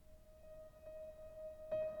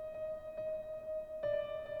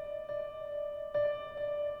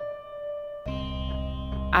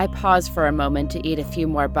I pause for a moment to eat a few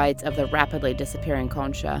more bites of the rapidly disappearing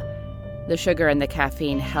concha. The sugar and the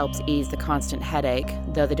caffeine helps ease the constant headache,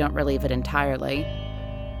 though they don't relieve it entirely.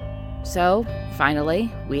 So,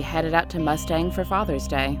 finally, we headed out to Mustang for Father's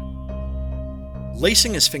Day.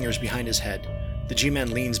 Lacing his fingers behind his head, the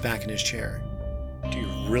G-Man leans back in his chair. Do you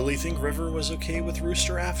really think River was okay with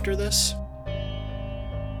Rooster after this?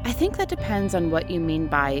 I think that depends on what you mean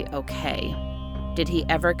by okay. Did he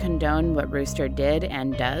ever condone what Rooster did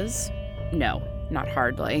and does? No, not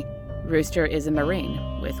hardly. Rooster is a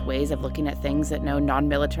Marine, with ways of looking at things that no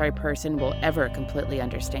non-military person will ever completely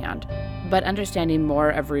understand. But understanding more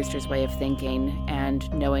of Rooster's way of thinking,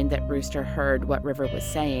 and knowing that Rooster heard what River was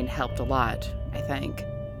saying helped a lot, I think.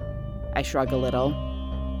 I shrug a little.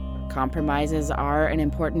 Compromises are an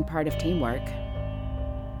important part of teamwork.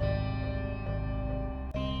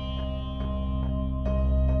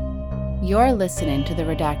 You're listening to The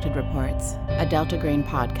Redacted Reports, a Delta Green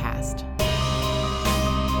podcast.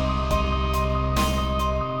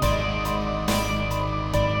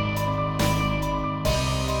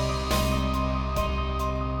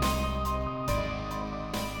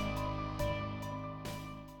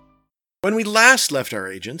 When we last left our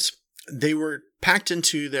agents, they were packed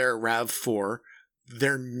into their RAV4,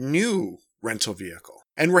 their new rental vehicle,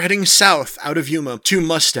 and were heading south out of Yuma to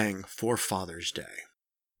Mustang for Father's Day.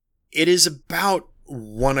 It is about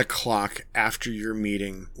 1 o'clock after your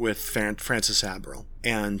meeting with Francis Abril,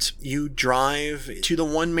 and you drive to the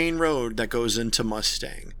one main road that goes into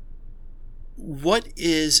Mustang. What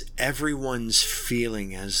is everyone's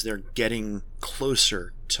feeling as they're getting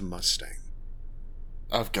closer to Mustang?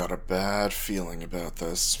 I've got a bad feeling about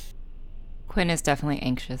this. Quinn is definitely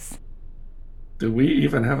anxious. Do we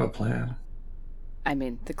even have a plan? I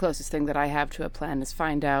mean, the closest thing that I have to a plan is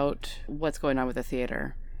find out what's going on with the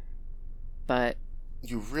theater. But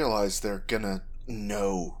you realize they're gonna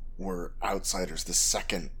know we're outsiders the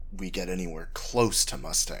second we get anywhere close to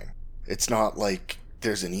Mustang. It's not like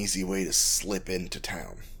there's an easy way to slip into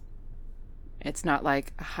town. It's not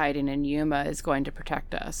like hiding in Yuma is going to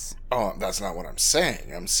protect us. Oh, that's not what I'm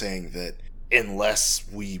saying. I'm saying that unless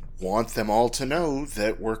we want them all to know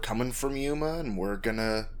that we're coming from Yuma and we're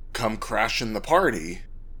gonna come crashing the party.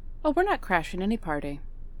 Oh, we're not crashing any party.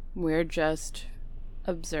 We're just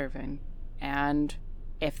observing. And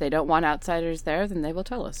if they don't want outsiders there, then they will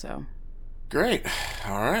tell us so. Great.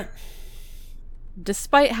 All right.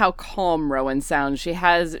 Despite how calm Rowan sounds, she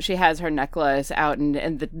has her necklace out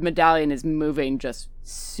and the medallion is moving just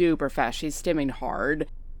super fast. She's stimming hard.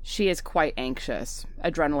 She is quite anxious.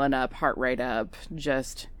 Adrenaline up, heart rate up.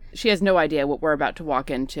 She has no idea what we're about to walk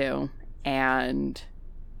into. And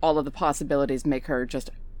all of the possibilities make her just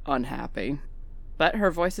unhappy. But her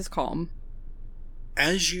voice is calm.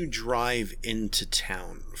 As you drive into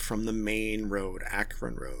town from the main road,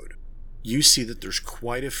 Akron Road, you see that there's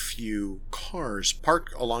quite a few cars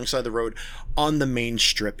parked alongside the road on the main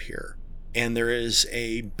strip here. And there is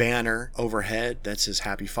a banner overhead that says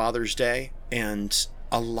Happy Father's Day. And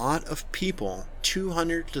a lot of people,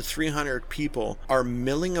 200 to 300 people, are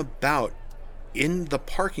milling about in the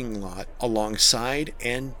parking lot alongside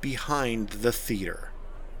and behind the theater.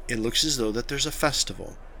 It looks as though that there's a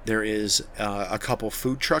festival. There is a couple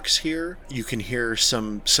food trucks here. You can hear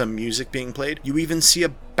some music being played. You even see a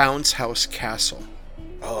bounce house castle.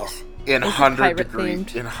 Ugh. In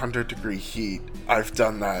 100-degree heat. I've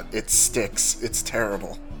done that. It sticks. It's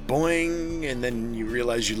terrible. Boing, and then you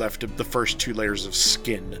realize you left the first 2 layers of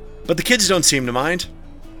skin. But the kids don't seem to mind.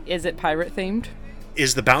 Is it pirate themed?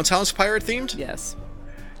 Is the bounce house pirate themed? Yes.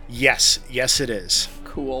 Yes it is.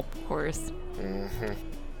 Cool. Of course. Mm-hmm.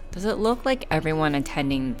 Does it look like everyone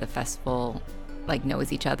attending the festival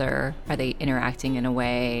knows each other? Are they interacting in a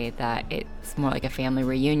way that it's more like a family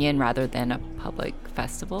reunion rather than a public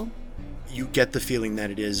festival? You get the feeling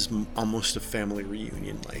that it is almost a family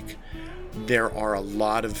reunion. There are a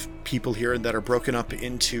lot of people here that are broken up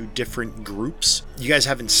into different groups. You guys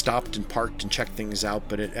haven't stopped and parked and checked things out,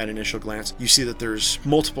 but at initial glance, you see that there's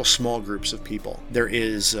multiple small groups of people. There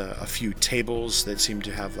is a few tables that seem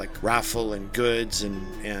to have raffle and goods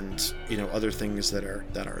and other things that are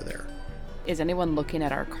there. Is anyone looking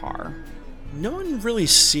at our car? No one really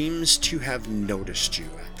seems to have noticed you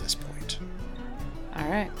at this point. All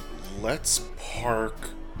right. Let's park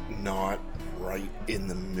not right in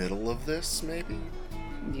the middle of this, maybe?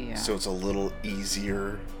 Yeah. So it's a little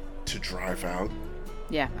easier to drive out.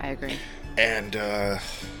 Yeah, I agree. And,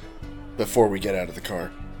 before we get out of the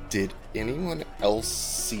car, did anyone else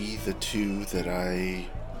see the 2 that I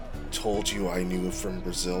told you I knew from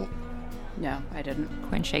Brazil? No, I didn't.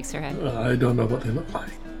 Quinn shakes her head. I don't know what they look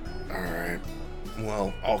like. Alright.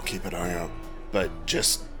 Well, I'll keep an eye out. but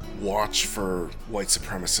just watch for white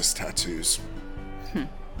supremacist tattoos.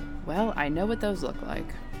 Well, I know what those look like.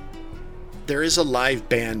 There is a live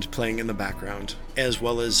band playing in the background, as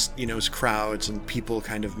well as, crowds and people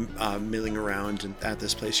kind of milling around at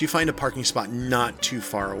this place. You find a parking spot not too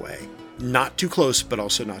far away. Not too close, but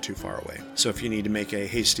also not too far away. So if you need to make a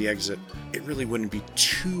hasty exit, it really wouldn't be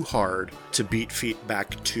too hard to beat feet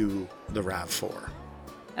back to the RAV4.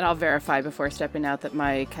 And I'll verify before stepping out that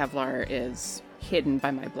my Kevlar is hidden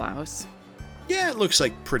by my blouse. Yeah, it looks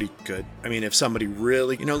like pretty good. I mean, if somebody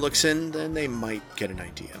really, looks in, then they might get an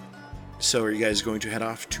idea. So are you guys going to head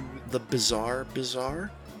off to the Bazaar?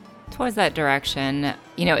 Towards that direction.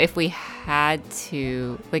 If we had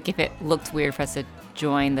to, if it looked weird for us to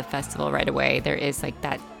join the festival right away, there is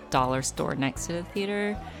that dollar store next to the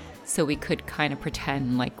theater. So we could kind of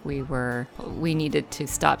pretend like we needed to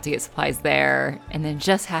stop to get supplies there and then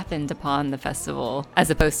just happened upon the festival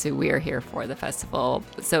as opposed to we're here for the festival.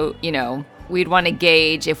 So, we'd want to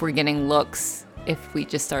gauge if we're getting looks if we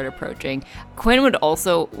just start approaching. Quinn would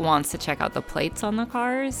also wants to check out the plates on the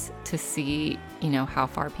cars to see, how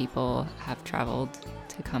far people have traveled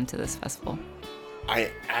to come to this festival.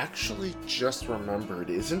 I actually just remembered,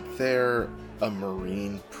 isn't there a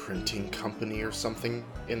marine printing company or something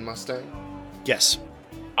in Mustang? Yes.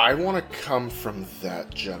 I want to come from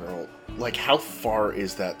that general. How far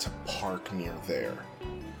is that to park near there?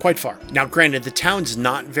 Quite far. Now, granted, the town's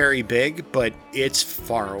not very big, but it's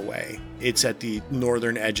far away. It's at the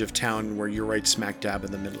northern edge of town where you're right smack dab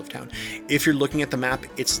in the middle of town. If you're looking at the map,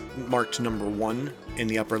 it's marked number 1 in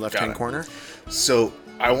the upper left-hand corner. So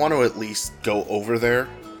I want to at least go over there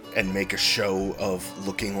and make a show of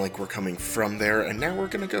looking like we're coming from there, and now we're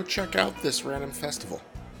going to go check out this random festival.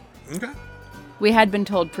 Okay. We had been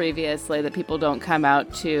told previously that people don't come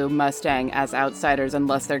out to Mustang as outsiders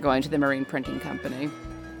unless they're going to the Marine Printing Company.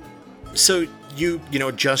 So you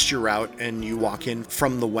adjust your route and you walk in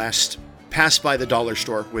from the west, pass by the dollar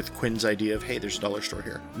store with Quinn's idea of, hey, there's a dollar store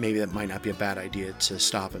here. Maybe that might not be a bad idea to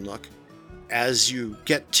stop and look. As you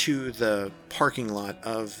get to the parking lot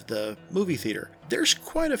of the movie theater, there's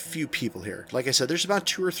quite a few people here. Like I said, there's about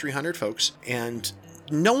 200 or 300 folks, and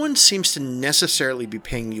no one seems to necessarily be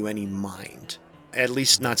paying you any mind. At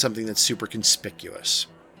least not something that's super conspicuous.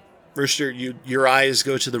 Rooster, your eyes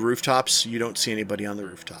go to the rooftops. You don't see anybody on the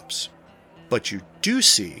rooftops. But you do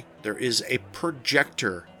see there is a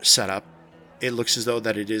projector set up. It looks as though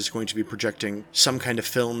that it is going to be projecting some kind of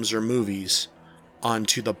films or movies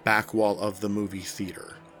onto the back wall of the movie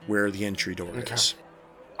theater where the entry door is.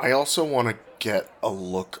 I also want to get a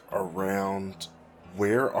look around.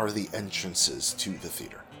 Where are the entrances to the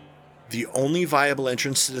theater? The only viable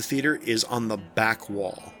entrance to the theater is on the back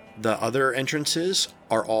wall. The other entrances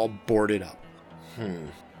are all boarded up.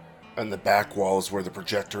 And the back wall is where the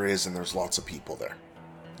projector is, and there's lots of people there.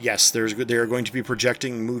 Yes, they are going to be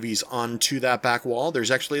projecting movies onto that back wall. There's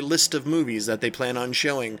actually a list of movies that they plan on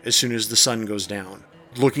showing as soon as the sun goes down.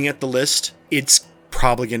 Looking at the list, it's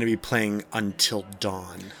probably going to be playing until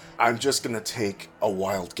dawn. I'm just going to take a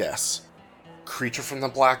wild guess. Creature from the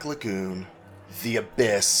Black Lagoon, The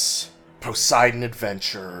Abyss, Poseidon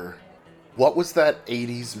Adventure. What was that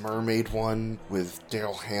 80s mermaid one with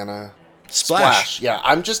Daryl Hannah? Splash. Yeah,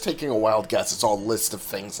 I'm just taking a wild guess. It's all a list of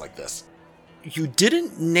things like this. You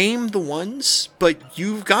didn't name the ones, but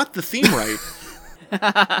you've got the theme right.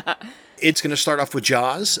 It's going to start off with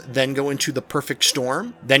Jaws, then go into The Perfect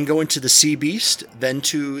Storm, then go into The Sea Beast, then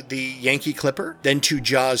to The Yankee Clipper, then to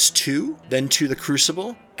Jaws 2, then to The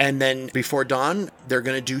Crucible, and then before dawn, they're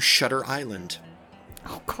going to do Shutter Island.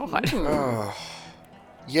 Oh, God.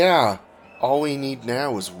 Yeah, all we need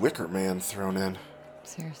now is Wicker Man thrown in.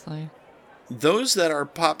 Seriously. Those that are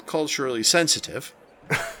pop culturally sensitive,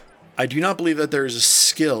 I do not believe that there is a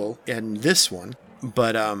skill in this one,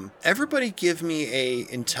 but everybody give me a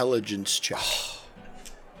intelligence check.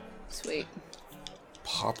 Sweet.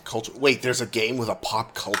 Pop culture. Wait, there's a game with a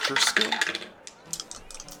pop culture skill?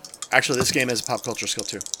 Actually, this game has a pop culture skill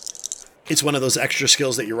too. It's one of those extra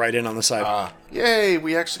skills that you write in on the side. Yay,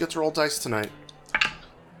 we actually get to roll dice tonight.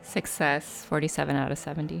 Success, 47 out of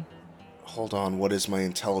 70. Hold on, what is my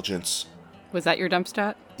intelligence? Was that your dump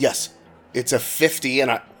stat? Yes, it's a 50,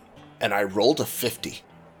 and I rolled a 50.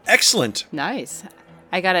 Excellent. Nice.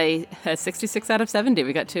 I got a 66 out of 70.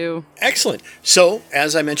 We got 2. Excellent. So,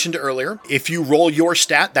 as I mentioned earlier, if you roll your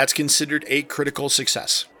stat, that's considered a critical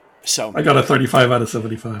success. So, I got a 35 out of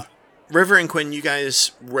 75. River and Quinn, you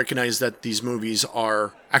guys recognize that these movies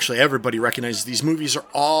are... Actually, everybody recognizes these movies are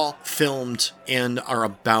all filmed and are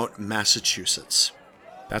about Massachusetts.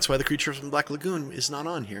 That's why The Creature from the Black Lagoon is not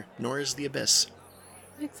on here, nor is The Abyss.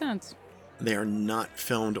 Makes sense. They are not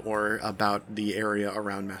filmed or about the area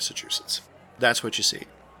around Massachusetts. That's what you see.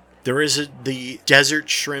 There is the Desert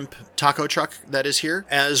Shrimp taco truck that is here,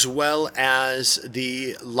 as well as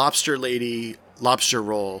the Lobster Lady lobster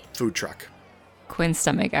roll food truck. Quinn's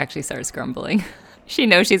stomach actually starts grumbling. She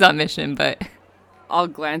knows she's on mission, but... I'll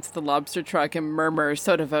glance at the lobster truck and murmur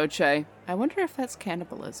sotto voce, I wonder if that's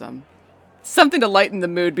cannibalism. Something to lighten the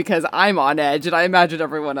mood because I'm on edge and I imagine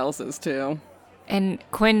everyone else is too. And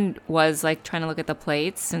Quinn was like trying to look at the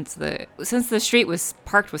plates since the street was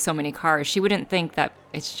parked with so many cars. She wouldn't think that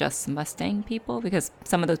it's just Mustang people because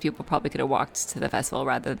some of those people probably could have walked to the festival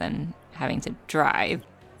rather than having to drive.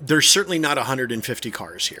 There's certainly not 150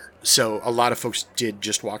 cars here, so a lot of folks did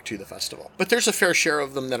just walk to the festival. But there's a fair share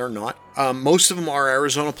of them that are not. Most of them are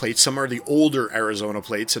Arizona plates. Some are the older Arizona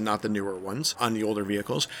plates and not the newer ones on the older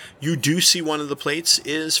vehicles. You do see one of the plates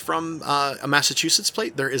is from a Massachusetts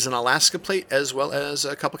plate. There is an Alaska plate as well as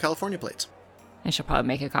a couple California plates. And she'll probably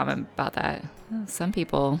make a comment about that. Well, some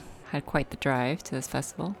people had quite the drive to this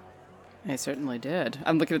festival. I certainly did.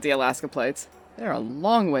 I'm looking at the Alaska plates. They're a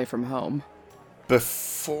long way from home.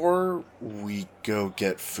 Before we go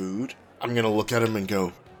get food, I'm going to look at him and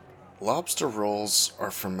go, lobster rolls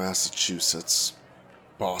are from Massachusetts,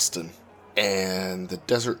 Boston, and the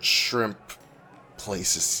Desert Shrimp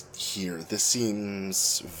place is here. This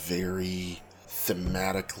seems very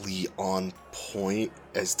thematically on point,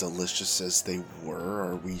 as delicious as they were.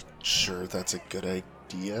 Are we sure that's a good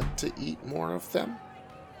idea to eat more of them?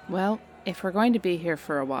 Well, if we're going to be here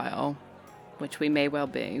for a while, which we may well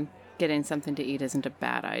be, getting something to eat isn't a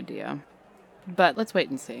bad idea. But let's wait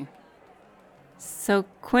and see. So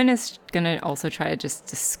Quinn is going to also try to just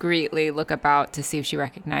discreetly look about to see if she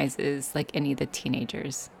recognizes like any of the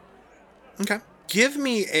teenagers. Okay. Give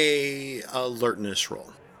me a alertness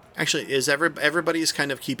roll. Actually, is everybody's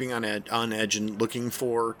kind of keeping on edge and looking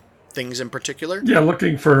for things in particular? Yeah,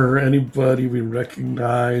 looking for anybody we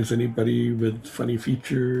recognize, anybody with funny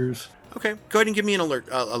features. Okay, go ahead and give me an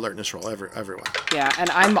alertness roll, everyone. Yeah, and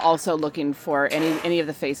I'm also looking for any of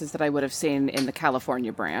the faces that I would have seen in the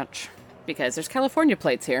California branch, because there's California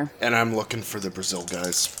plates here. And I'm looking for the Brazil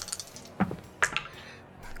guys.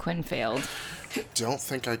 Quinn failed. Don't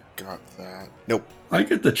think I got that. Nope. I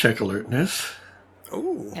get the check alertness.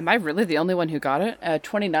 Oh. Am I really the only one who got it?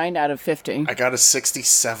 29 out of 50. I got a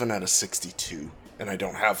 67 out of 62, and I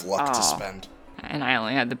don't have luck to spend. And I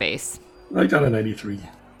only had the base. I got a 93.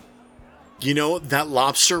 You know, that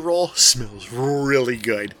lobster roll smells really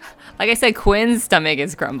good. Like I said, Quinn's stomach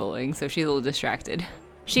is grumbling, so she's a little distracted.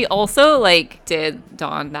 She also, did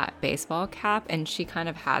don that baseball cap, and she kind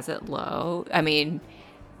of has it low. I mean,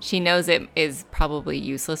 she knows it is probably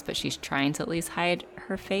useless, but she's trying to at least hide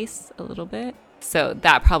her face a little bit. So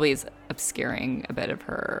that probably is obscuring a bit of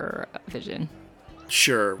her vision.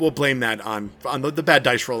 Sure, we'll blame that on the bad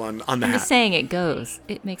dice roll on the hat. I'm just saying it goes.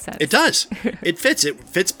 It makes sense. It does. It fits. It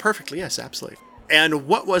fits perfectly. Yes, absolutely. And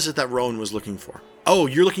what was it that Rowan was looking for? Oh,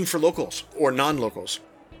 you're looking for locals or non-locals.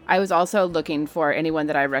 I was also looking for anyone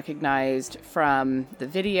that I recognized from the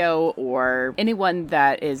video or anyone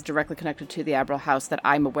that is directly connected to the Abril House that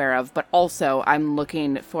I'm aware of, but also I'm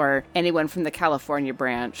looking for anyone from the California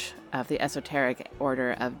branch of the Esoteric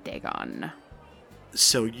Order of Dagon.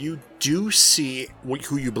 So you do see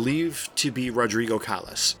who you believe to be Rodrigo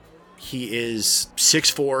Callas. He is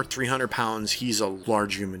 6'4", 300 pounds. He's a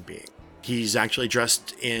large human being. He's actually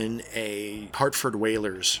dressed in a Hartford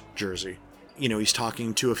Whalers jersey. You know, he's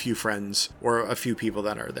talking to a few friends or a few people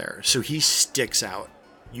that are there. So he sticks out.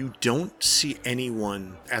 You don't see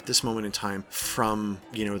anyone at this moment in time from,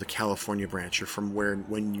 the California branch or from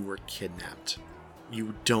when you were kidnapped.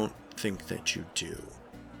 You don't think that you do.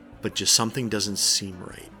 But just something doesn't seem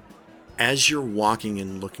right. As you're walking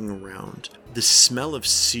and looking around, the smell of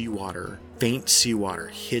seawater, faint seawater,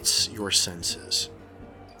 hits your senses.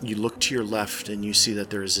 You look to your left and you see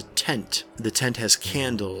that there is a tent. The tent has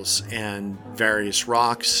candles and various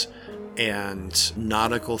rocks and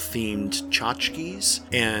nautical-themed tchotchkes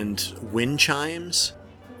and wind chimes,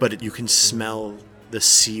 but you can smell the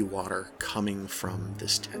seawater coming from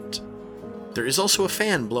this tent. There is also a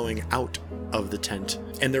fan blowing out of the tent,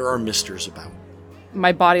 and there are misters about.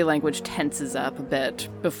 My body language tenses up a bit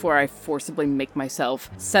before I forcibly make myself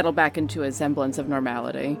settle back into a semblance of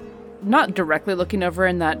normality. Not directly looking over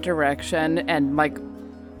in that direction, and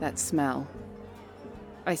that smell.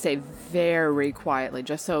 I say very quietly,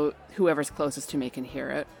 just so whoever's closest to me can hear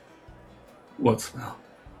it. What smell?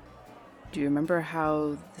 Do you remember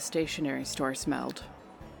how the stationery store smelled?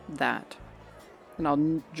 That. And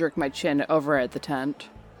I'll jerk my chin over at the tent.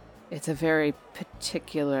 It's a very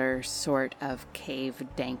particular sort of cave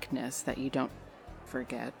dankness that you don't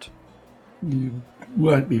forget. You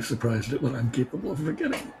won't be surprised at what I'm capable of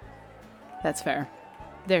forgetting. That's fair.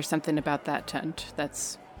 There's something about that tent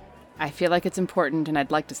that's... I feel like it's important, and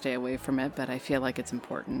I'd like to stay away from it, but I feel like it's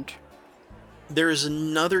important. There is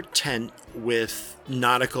another tent with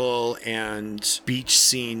nautical and beach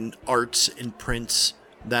scene arts and prints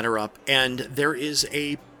that are up, and there is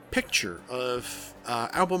a picture of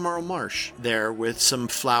Albemarle Marsh there with some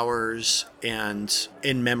flowers and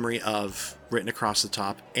in memory of written across the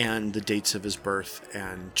top and the dates of his birth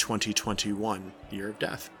and 2021, year of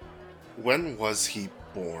death. When was he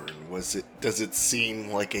born? Does it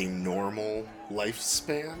seem like a normal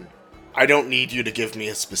lifespan? I don't need you to give me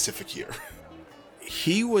a specific year.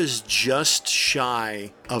 He was just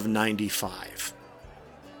shy of 95.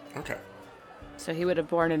 Okay. So he would have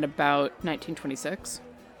born in about 1926?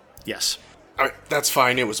 Yes. That's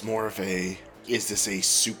fine. It was more of a, is this a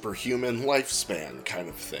superhuman lifespan kind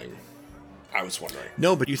of thing? I was wondering.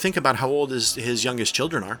 No, but you think about how old his youngest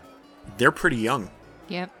children are. They're pretty young.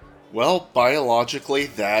 Yep. Well, biologically,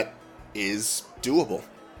 that is doable.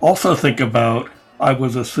 Also think about, I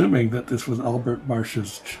was assuming that this was Albert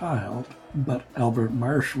Marsh's child, but Albert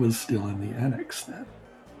Marsh was still in the annex then.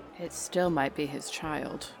 It still might be his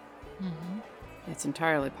child. Mm-hmm. It's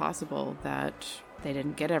entirely possible that they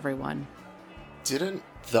didn't get everyone. Didn't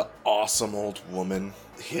the awesome old woman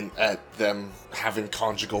hint at them having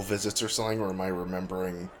conjugal visits or something, or am I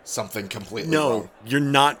remembering something completely wrong? No, you're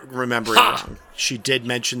not remembering wrong. She did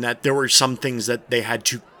mention that there were some things that they had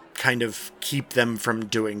to kind of keep them from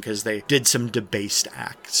doing because they did some debased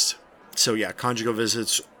acts. So yeah, conjugal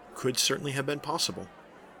visits could certainly have been possible.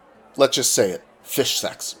 Let's just say it. Fish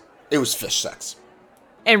sex. It was fish sex.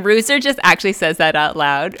 And Rooster just actually says that out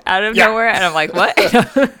loud, out of Yeah. nowhere, and I'm like, what?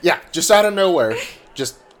 Yeah, just out of nowhere.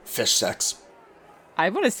 Just fish sex. I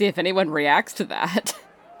want to see if anyone reacts to that.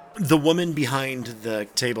 The woman behind the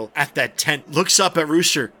table at that tent looks up at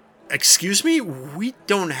Rooster. Excuse me? We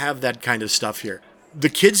don't have that kind of stuff here. The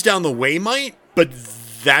kids down the way might, but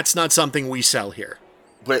that's not something we sell here.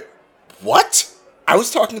 Wait, what? I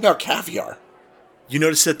was talking about caviar. You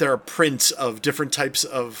notice that there are prints of different types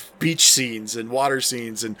of beach scenes and water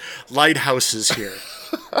scenes and lighthouses here.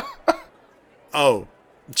 Oh,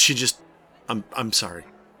 she just... I'm sorry.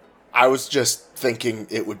 I was just thinking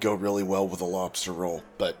it would go really well with a lobster roll,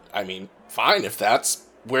 but I mean, fine if that's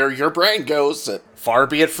where your brain goes. Far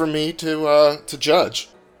be it from me to judge.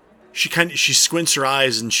 She squints her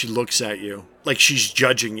eyes and she looks at you like she's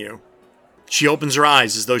judging you. She opens her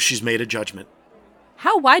eyes as though she's made a judgment.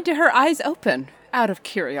 How wide do her eyes open? Out of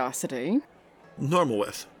curiosity. Normal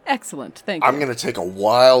width. Excellent, thank you. I'm gonna take a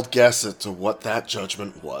wild guess as to what that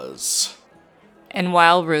judgment was. And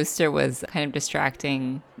while Rooster was kind of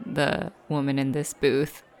distracting the woman in this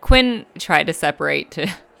booth, Quinn tried to separate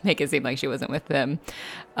to make it seem like she wasn't with them.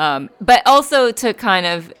 But also to kind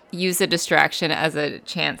of use the distraction as a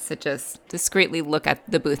chance to just discreetly look at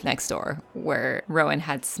the booth next door where Rowan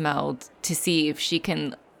had smelled to see if she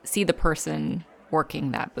can see the person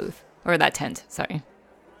working that booth. Or that tent, sorry.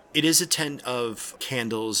 It is a tent of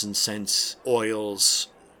candles and scents, oils,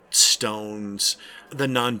 stones, the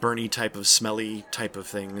non-burny type of smelly type of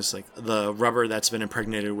things, like the rubber that's been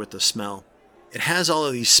impregnated with the smell. It has all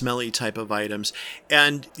of these smelly type of items,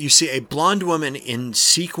 and you see a blonde woman in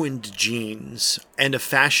sequined jeans and a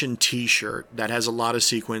fashion t-shirt that has a lot of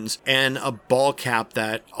sequins and a ball cap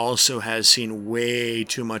that also has seen way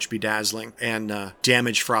too much bedazzling and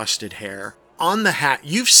damaged frosted hair. On the hat,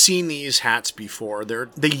 you've seen these hats before.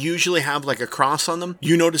 They usually have like a cross on them.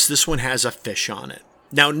 You notice this one has a fish on it.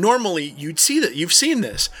 Now, normally you'd see that. You've seen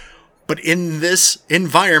this. But in this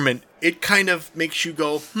environment, it kind of makes you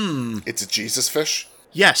go, It's a Jesus fish?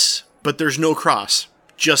 Yes, but there's no cross.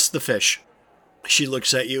 Just the fish. She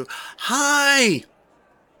looks at you. Hi!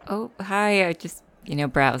 Oh, hi, I just,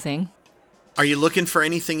 browsing. Are you looking for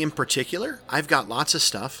anything in particular? I've got lots of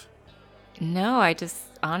stuff. No, I just,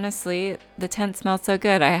 honestly, the tent smelled so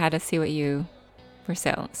good. I had to see what you were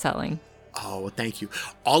selling. Oh, well, thank you.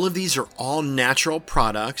 All of these are all natural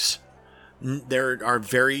products. There are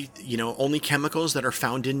very, only chemicals that are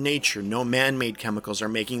found in nature. No man-made chemicals are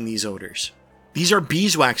making these odors. These are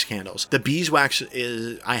beeswax candles. The beeswax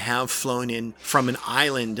I have flown in from an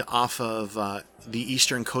island off of the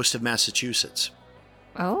eastern coast of Massachusetts.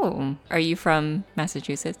 Oh, are you from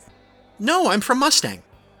Massachusetts? No, I'm from Mustang.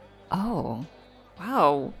 Oh,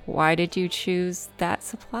 wow. Why did you choose that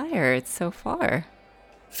supplier? It's so far.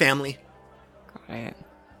 Family. Got it.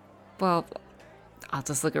 Well, I'll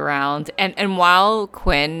just look around. And while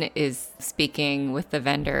Quinn is speaking with the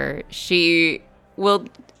vendor, she will,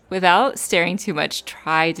 without staring too much,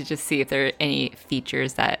 try to just see if there are any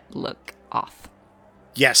features that look off.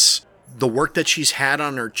 Yes. the work that she's had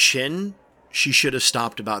on her chin, she should have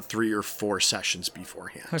stopped about 3 or 4 sessions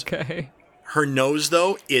beforehand. Okay. Her nose,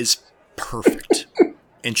 though, is perfect,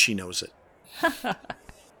 and she knows it.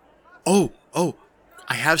 Oh,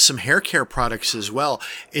 I have some hair care products as well.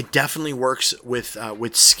 It definitely works with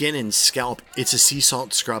skin and scalp. It's a sea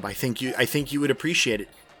salt scrub. I think you would appreciate it.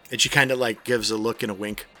 And she kind of like gives a look and a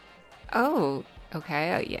wink. Oh,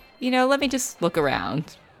 okay. Yeah. Let me just look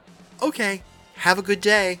around. Okay. Have a good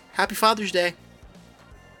day. Happy Father's Day.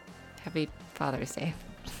 Happy Father's Day,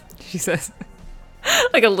 she says,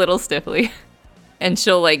 like a little stiffly. And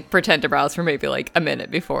she'll like pretend to browse for maybe like a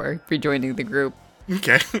minute before rejoining the group.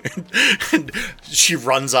 Okay. And she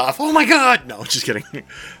runs off. Oh my god! No, just kidding.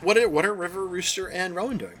 What are River, Rooster, and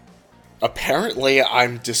Rowan doing? Apparently,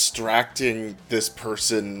 I'm distracting this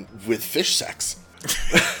person with fish sex.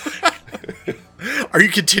 Are you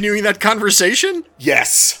continuing that conversation?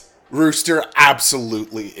 Yes, Rooster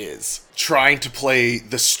absolutely is. Trying to play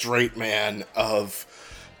the straight man of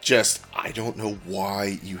just, I don't know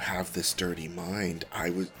why you have this dirty mind.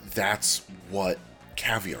 That's what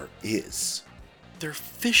caviar is. They're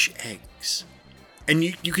fish eggs. And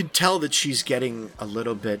you can tell that she's getting a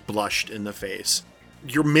little bit blushed in the face.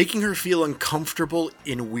 You're making her feel uncomfortable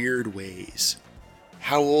in weird ways.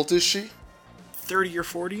 How old is she? 30 or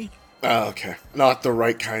 40? Oh, okay. Not the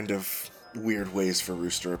right kind of weird ways for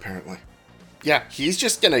Rooster, apparently. Yeah, he's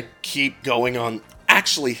just gonna keep going on.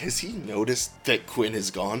 Actually, has he noticed that Quinn is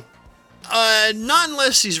gone? Not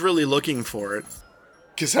unless he's really looking for it.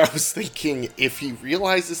 Because I was thinking, if he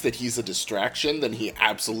realizes that he's a distraction, then he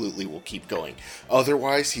absolutely will keep going.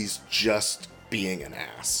 Otherwise, he's just being an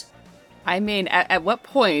ass. I mean, at what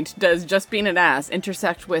point does just being an ass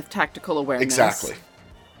intersect with tactical awareness? Exactly.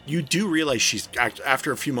 You do realize she's,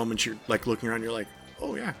 after a few moments, you're like looking around, you're like,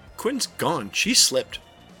 oh yeah, Quinn's gone. She slipped.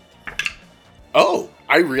 Oh,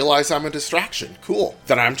 I realize I'm a distraction. Cool.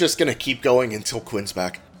 Then I'm just going to keep going until Quinn's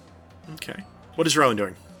back. Okay. What is Rowan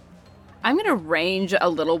doing? I'm going to range a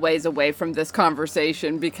little ways away from this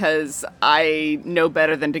conversation because I know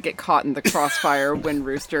better than to get caught in the crossfire when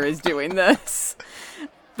Rooster is doing this.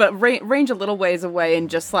 But range a little ways away and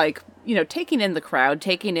just like, taking in the crowd,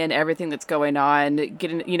 taking in everything that's going on,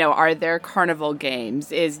 getting, are there carnival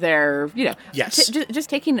games? Is there, Yes. Just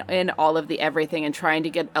taking in all of the everything and trying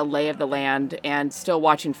to get a lay of the land and still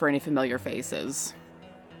watching for any familiar faces.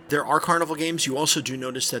 There are carnival games. You also do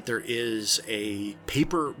notice that there is a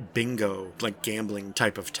paper bingo, like gambling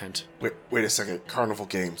type of tent. Wait a second. Carnival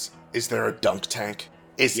games. Is there a dunk tank?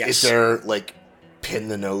 Is there, like, pin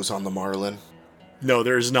the nose on the marlin? No,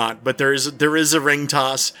 there is not. But there is a ring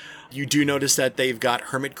toss. You do notice that they've got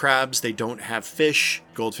hermit crabs. They don't have fish,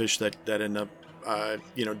 goldfish that end up,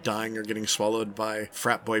 dying or getting swallowed by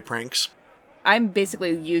frat boy pranks. I'm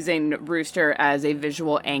basically using Rooster as a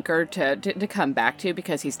visual anchor to come back to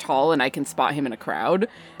because he's tall and I can spot him in a crowd,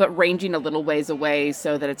 but ranging a little ways away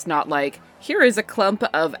so that it's not like, here is a clump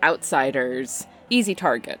of outsiders. Easy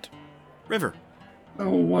target. River. I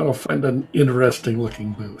want to find an interesting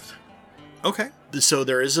looking booth. Okay. So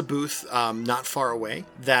there is a booth not far away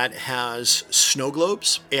that has snow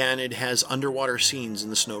globes, and it has underwater scenes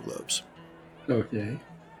in the snow globes. Okay.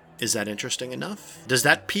 Is that interesting enough? Does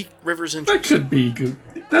that pique River's That interest? could be good.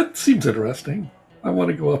 That seems interesting. I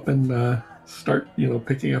want to go up and start,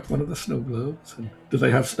 picking up one of the snow globes. And do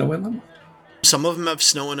they have snow in them? Some of them have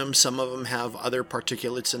snow in them. Some of them have other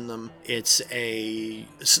particulates in them. It's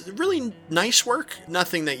really nice work.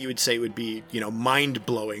 Nothing that you would say would be,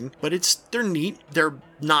 mind-blowing. But they're neat. They're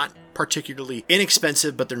not particularly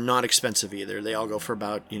inexpensive, but they're not expensive either. They all go for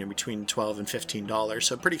about, between $12 and $15.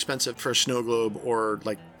 So pretty expensive for a snow globe, or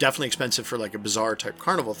definitely expensive for a bizarre type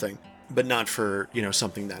carnival thing. But not for,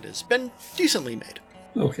 something that has been decently made.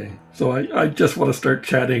 Okay. So I just want to start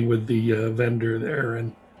chatting with the vendor there.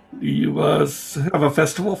 And do you have a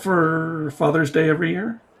festival for Father's Day every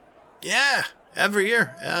year? Yeah, every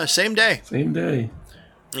year. Same day. Same day.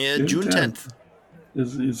 Yeah, June 10th.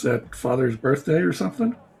 Is that Father's birthday or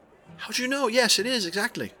something? How'd you know? Yes, it is,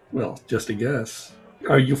 exactly. Well, just a guess.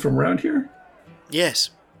 Are you from around here? Yes.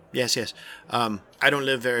 I don't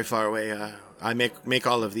live very far away. I make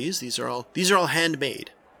all of these. These are all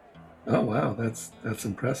handmade. Oh wow, that's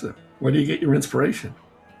impressive. Where do you get your inspiration?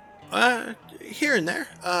 Here and there.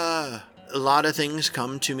 A lot of things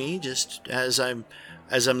come to me just as I'm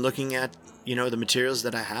looking at, the materials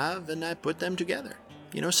that I have, and I put them together.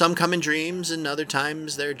 Some come in dreams, and other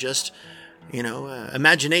times they're just,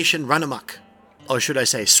 imagination run amok. Or should I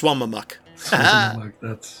say swum amok.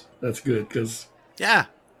 That's good, because... Yeah.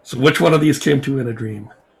 So which one of these came to you in a dream?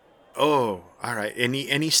 Oh, all right. And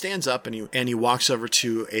he stands up and he walks over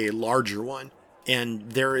to a larger one.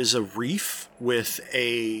 and there is a reef with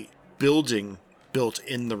a building built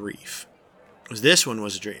in the reef. This one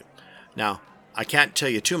was a dream. Now, I can't tell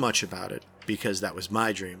you too much about it because that was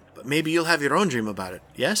my dream, but maybe you'll have your own dream about it,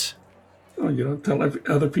 yes? Oh, you don't tell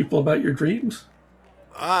other people about your dreams?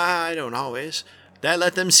 I don't always. I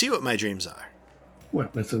let them see what my dreams are. Well,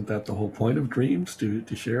 isn't that the whole point of dreams, to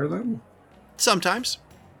share them? Sometimes.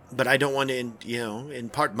 But I don't want to,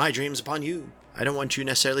 impart my dreams upon you. I don't want you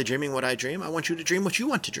necessarily dreaming what I dream. I want you to dream what you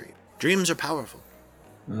want to dream. Dreams are powerful.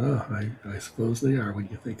 Oh, I suppose they are when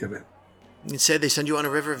you think of it. You say they send you on a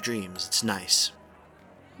river of dreams. It's nice.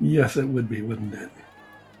 Yes, it would be, wouldn't it?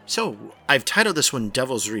 So, I've titled this one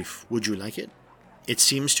Devil's Reef. Would you like it? It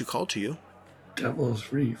seems to call to you.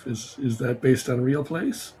 Devil's Reef. Is that based on a real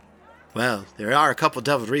place? Well, there are a couple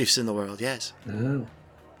Devil Reefs in the world, yes. Oh.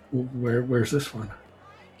 Where's this one?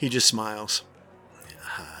 He just smiles.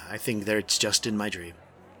 I think that it's just in my dream.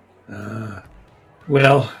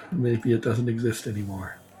 Well, maybe it doesn't exist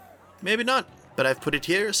anymore. Maybe not, but I've put it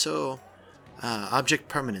here, so... object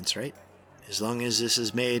permanence, right? As long as this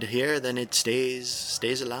is made here, then it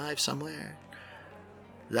stays alive somewhere.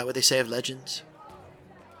 Is that what they say of legends?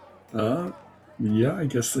 Yeah, I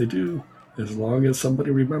guess they do. As long as somebody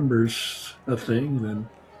remembers a thing, then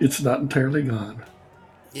it's not entirely gone.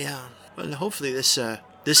 Yeah. Well, hopefully this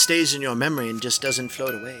stays in your memory and just doesn't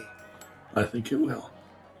float away. I think it will.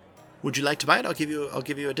 Would you like to buy it? I'll give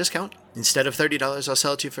you a discount. Instead of $30, I'll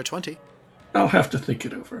sell it to you for $20. I'll have to think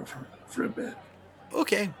it over for a bit.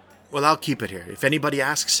 Okay. Well, I'll keep it here. If anybody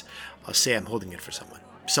asks, I'll say I'm holding it for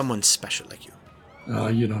someone special like you.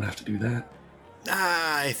 You don't have to do that.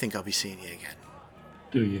 I think I'll be seeing you again.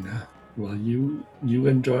 Do you now? Well, you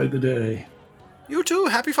enjoy the day. You too.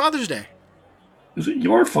 Happy Father's Day. Is it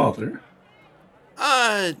your father?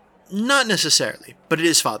 Not necessarily, but it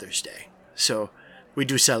is Father's Day. So we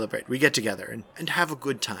do celebrate. We get together and have a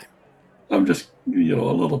good time. I'm just, a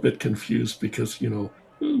little bit confused because,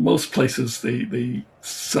 most places they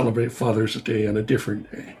celebrate Father's Day on a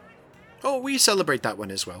different day. Oh, we celebrate that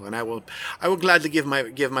one as well, and I will gladly give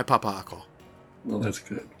my papa a call. Well, that's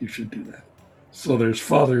good. You should do that. So there's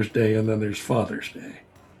Father's Day and then there's Father's Day.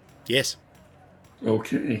 Yes.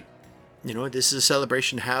 Okay. This is a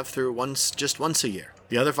celebration to have through just once a year.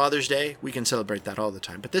 The other Father's Day, we can celebrate that all the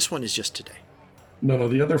time, but this one is just today. No,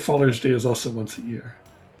 the other Father's Day is also once a year.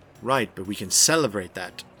 Right, but we can celebrate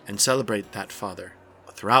that and celebrate that father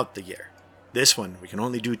throughout the year. This one we can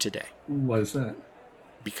only do today. Why is that?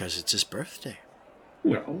 Because it's his birthday.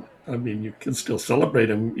 Well, you can still celebrate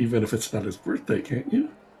him even if it's not his birthday, can't you?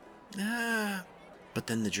 But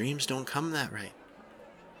then the dreams don't come that right.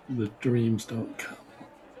 The dreams don't come.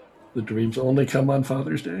 The dreams only come on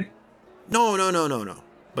Father's Day? No.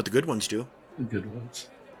 But the good ones do. The good ones.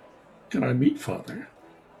 Can I meet Father?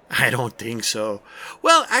 I don't think so.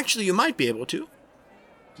 Well, actually, you might be able to.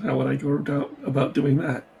 How would I go about doing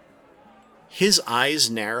that? His eyes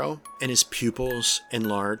narrow and his pupils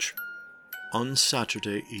enlarge. On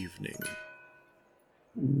Saturday evening.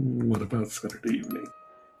 What about Saturday evening?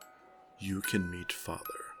 You can meet Father.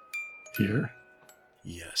 Here?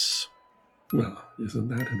 Yes. Well, isn't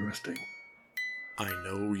that interesting? I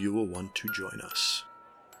know you will want to join us.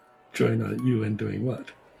 Join you in doing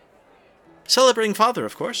what? Celebrating Father,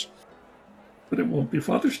 of course. But it won't be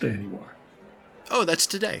Father's Day anymore. Oh, that's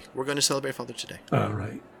today. We're going to celebrate Father today.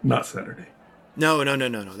 Right. Not Saturday. No.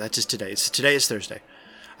 That's just today. Today is Thursday.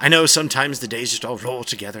 I know sometimes the days just all roll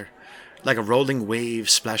together, like a rolling wave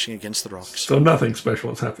splashing against the rocks. So nothing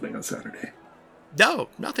special is happening on Saturday? No,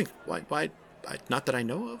 nothing. Why? Not that I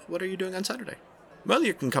know of. What are you doing on Saturday? Well,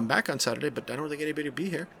 you can come back on Saturday, but I don't think anybody will be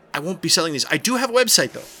here. I won't be selling these. I do have a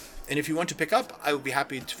website, though. And if you want to pick up, I would be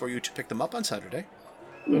happy for you to pick them up on Saturday.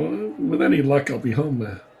 Well, with any luck, I'll be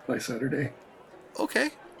home by Saturday.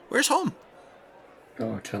 Okay. Where's home?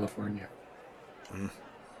 Oh, California.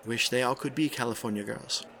 Wish they all could be California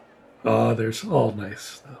girls. There's all nice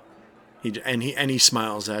stuff. He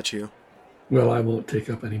smiles at you. Well, I won't take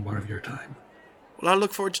up any more of your time. Well, I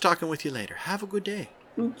look forward to talking with you later. Have a good day.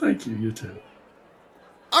 Well, thank you. You too.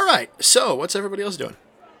 All right. So, what's everybody else doing?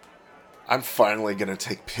 I'm finally going to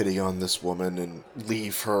take pity on this woman and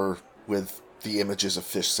leave her with the images of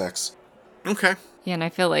fish sex. Okay. Yeah, and I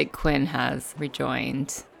feel like Quinn has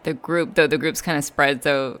rejoined the group, though the group's kind of spread.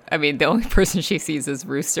 So, the only person she sees is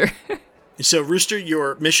Rooster. So, Rooster,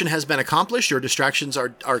 your mission has been accomplished. Your distractions are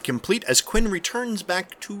complete as Quinn returns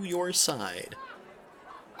back to your side.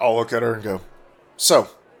 I'll look at her and go, so,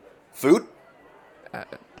 food?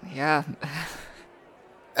 Yeah.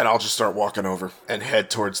 And I'll just start walking over and head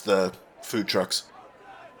towards the food trucks.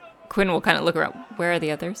 Quinn will kind of look around. Where are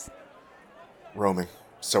the others? Roaming,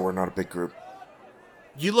 so we're not a big group.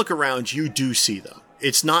 You look around, you do see them.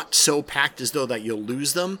 It's not so packed as though that you'll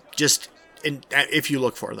lose them, just if you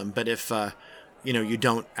look for them. But if, you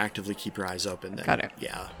don't actively keep your eyes open, then Got it.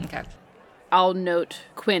 yeah. Okay. I'll note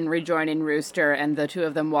Quinn rejoining Rooster and the two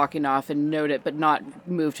of them walking off and note it, but not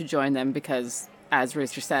move to join them because, as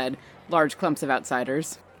Rooster said, large clumps of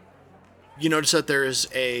outsiders. You notice that there is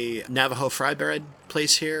a Navajo fry bread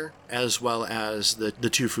place here, as well as the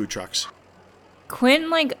two food trucks.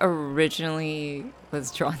 Quinn, originally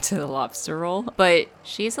was drawn to the lobster roll, but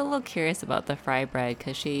she's a little curious about the fry bread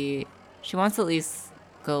because she wants to at least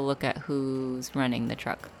go look at who's running the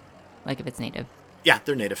truck, if it's native. Yeah,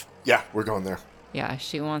 they're native. Yeah, we're going there. Yeah,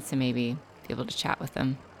 she wants to maybe be able to chat with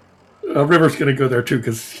them. River's going to go there too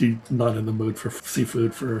because he's not in the mood for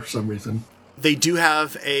seafood for some reason. They do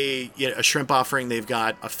have a shrimp offering. They've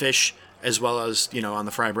got a fish as well as, on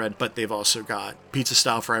the fry bread, but they've also got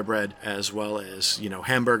pizza-style fry bread as well as,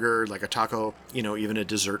 hamburger, like a taco, even a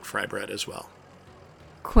dessert fry bread as well.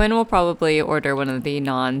 Quinn will probably order one of the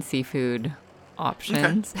non-seafood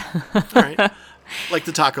options. Okay. All right. Like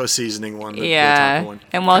the taco seasoning one. The taco one.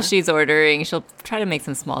 And while she's ordering, she'll try to make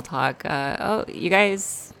some small talk. Oh, you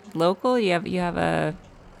guys local? You have a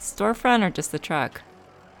storefront or just the truck?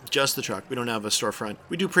 Just the truck. We don't have a storefront.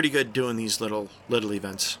 We do pretty good doing these little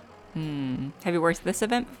events. Have you worked at this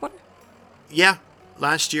event before? Yeah,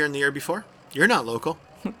 last year and the year before. You're not local.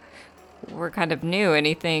 We're kind of new.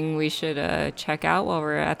 Anything we should check out while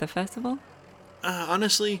we're at the festival?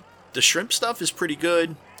 Honestly, the shrimp stuff is pretty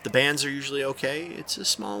good. The bands are usually okay. It's a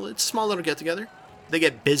small little get together. They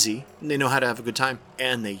get busy and they know how to have a good time.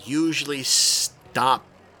 And they usually stop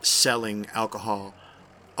selling alcohol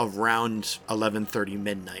around 11:30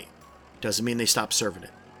 midnight. Doesn't mean they stop serving it.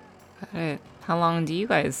 Got it. How long do you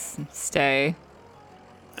guys stay?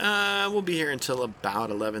 We'll be here until about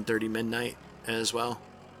 11:30 midnight as well.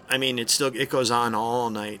 I mean, it goes on all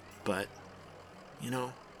night, but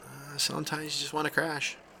sometimes you just want to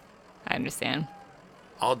crash. I understand.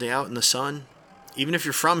 All day out in the sun. Even if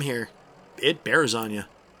you're from here, it bears on you.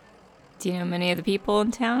 Do you know many of the people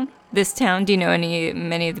in town? This town? Do you know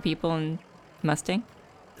many of the people in Mustang?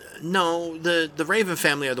 No, the Raven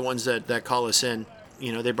family are the ones that call us in.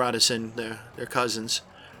 They brought us in. They're cousins,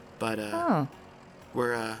 but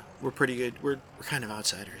we're pretty good. We're kind of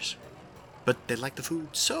outsiders, but they like the food,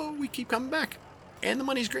 so we keep coming back, and the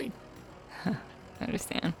money's great. I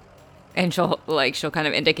understand. And she'll kind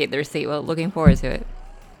of indicate the receipt. Well, looking forward to it.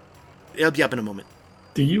 It'll be up in a moment.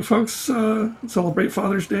 Do you folks celebrate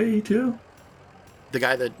Father's Day too? The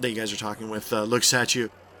guy that you guys are talking with looks at you.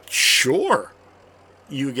 Sure.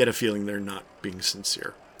 You get a feeling they're not being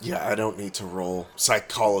sincere. Yeah, I don't need to roll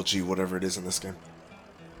psychology, whatever it is in this game.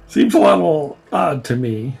 Seems a little odd to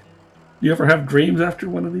me. Do you ever have dreams after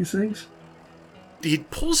one of these things? He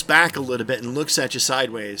pulls back a little bit and looks at you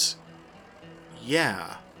sideways.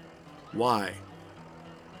 Yeah. Why?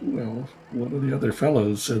 Well, one of the other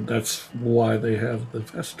fellows said that's why they have the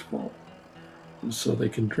festival, so they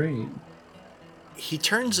can dream. He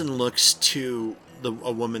turns and looks to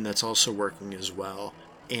a woman that's also working as well,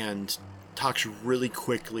 and talks really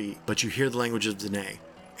quickly, but you hear the language of Dene.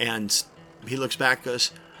 And he looks back and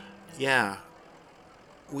goes, yeah,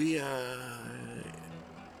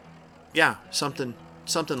 something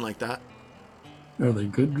like that. Are they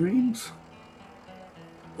good dreams?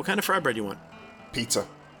 What kind of fry bread do you want? Pizza.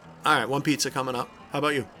 All right, one pizza coming up. How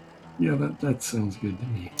about you? Yeah, that sounds good to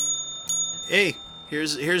me. Hey,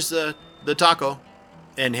 here's the taco,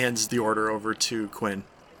 and hands the order over to Quinn.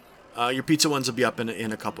 Your pizza ones will be up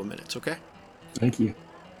in a couple minutes, okay? Thank you.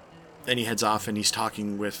 And he heads off, and he's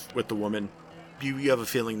talking with the woman. You have a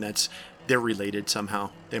feeling they're related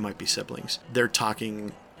somehow. They might be siblings. They're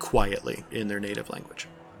talking quietly in their native language.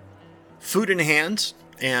 Food in hand,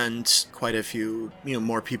 and quite a few,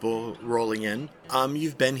 more people rolling in.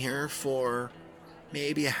 You've been here for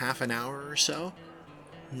maybe a half an hour or so.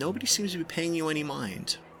 Nobody seems to be paying you any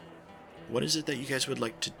mind. What is it that you guys would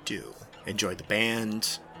like to do? Enjoy the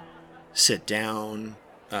band? Sit down?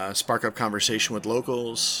 Spark up conversation with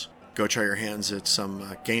locals? Go try your hands at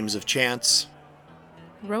some games of chance?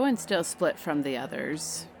 Rowan's still split from the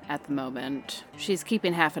others at the moment. She's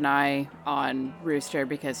keeping half an eye on Rooster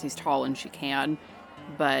because he's tall and she can,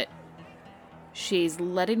 but she's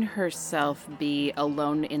letting herself be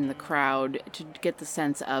alone in the crowd to get the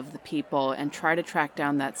sense of the people and try to track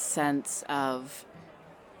down that sense of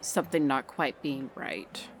something not quite being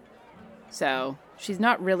right. So she's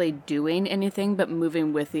not really doing anything but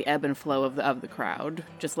moving with the ebb and flow of the crowd,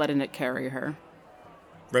 just letting it carry her.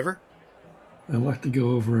 River? I'd like to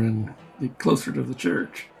go over and get closer to the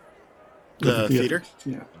church. The theater?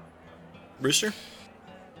 Yeah. Rooster?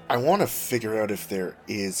 I want to figure out if there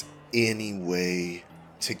is any way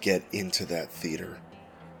to get into that theater.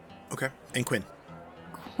 Okay. And Quinn?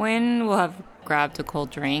 Quinn will have grabbed a cold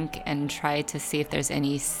drink and tried to see if there's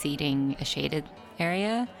any seating, a shaded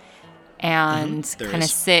area, and kind of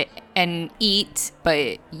sit and eat,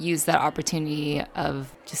 but use that opportunity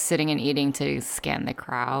of just sitting and eating to scan the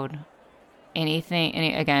crowd.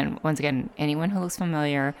 Once again, anyone who looks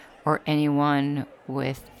familiar or anyone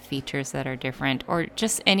with features that are different or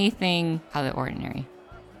just anything out of the ordinary.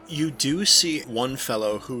 You do see one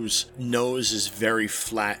fellow whose nose is very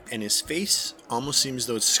flat and his face almost seems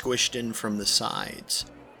though it's squished in from the sides.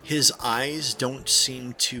 His eyes don't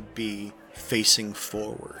seem to be facing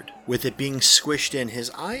forward. With it being squished in, his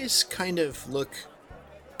eyes kind of look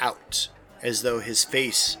out, as though his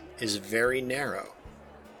face is very narrow.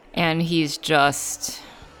 And he's just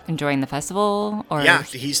enjoying the festival? Or yeah,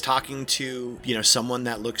 he's talking to, someone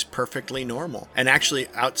that looks perfectly normal. And actually,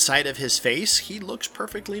 outside of his face, he looks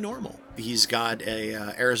perfectly normal. He's got a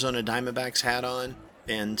Arizona Diamondbacks hat on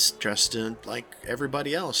and dressed like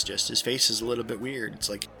everybody else. Just his face is a little bit weird. It's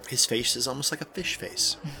like his face is almost like a fish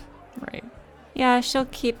face. Right. Yeah, she'll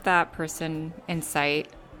keep that person in sight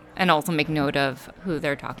and also make note of who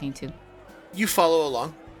they're talking to. You follow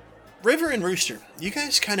along. River and Rooster, you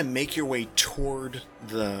guys kind of make your way toward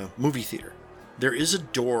the movie theater. There is a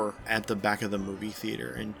door at the back of the movie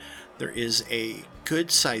theater, and there is a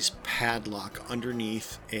good-sized padlock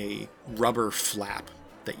underneath a rubber flap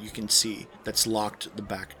that you can see that's locked the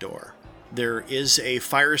back door. There is a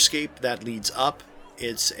fire escape that leads up.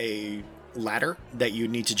 It's a ladder that you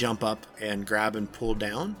need to jump up and grab and pull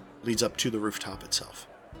down. Leads up to the rooftop itself.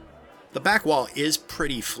 The back wall is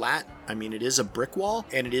pretty flat. I mean, it is a brick wall,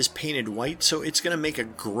 and it is painted white, so it's going to make a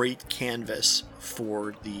great canvas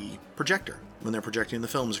for the projector when they're projecting the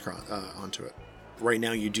films across, onto it. Right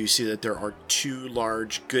now, you do see that there are two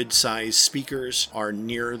large, good-sized speakers are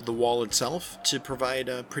near the wall itself to provide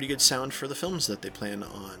a pretty good sound for the films that they plan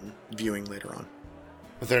on viewing later on.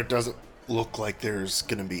 But there doesn't look like there's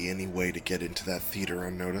going to be any way to get into that theater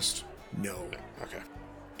unnoticed? No. Okay.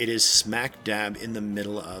 It is smack dab in the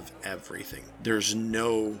middle of everything. There's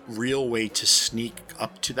no real way to sneak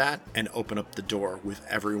up to that and open up the door with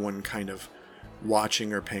everyone kind of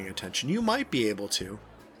watching or paying attention. You might be able to.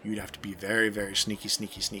 You'd have to be very, very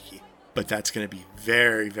sneaky. But that's going to be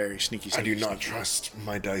very, very sneaky. I do not trust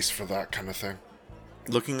my dice for that kind of thing.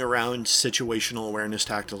 Looking around, situational awareness,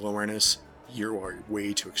 tactical awareness, you are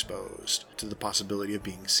way too exposed to the possibility of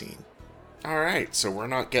being seen. Alright, so we're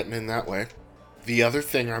not getting in that way. The other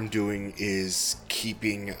thing I'm doing is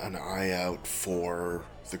keeping an eye out for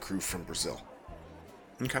the crew from Brazil.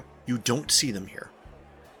 Okay. You don't see them here.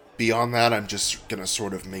 Beyond that, I'm just going to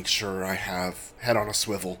sort of make sure I have head on a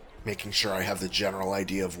swivel, making sure I have the general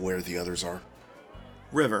idea of where the others are.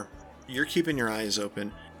 River, you're keeping your eyes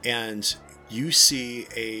open, and you see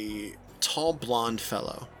a tall blonde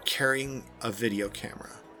fellow carrying a video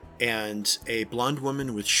camera, and a blonde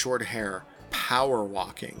woman with short hair power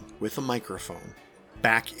walking with a microphone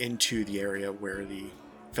back into the area where the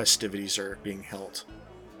festivities are being held.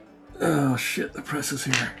 Oh shit, the press is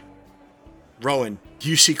here. Rowan,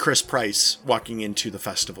 you see Chris Price walking into the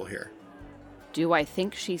festival here. Do I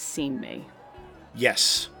think she's seen me?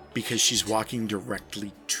 Yes, because she's walking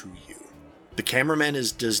directly to you. The cameraman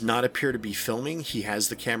does not appear to be filming. He has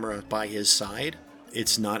the camera by his side.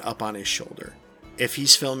 It's not up on his shoulder. If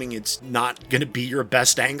he's filming, it's not going to be your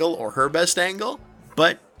best angle or her best angle.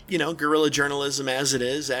 But, guerrilla journalism as it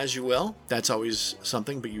is, as you will. That's always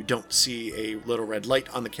something, but you don't see a little red light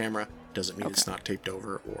on the camera. Doesn't mean It's not taped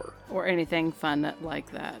over or anything fun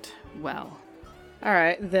like that. Well, all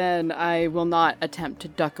right, then I will not attempt to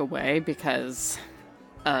duck away because,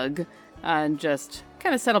 and just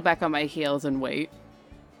kind of settle back on my heels and wait.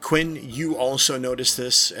 Quinn, you also notice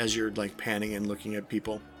this as you're panning and looking at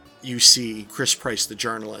people. You see Chris Price, the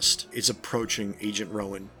journalist, is approaching Agent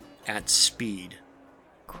Rowan at speed.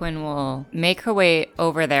 Quinn will make her way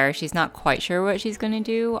over there. She's not quite sure what she's going to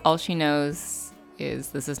do. All she knows is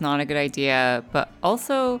this is not a good idea, but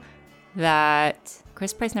also that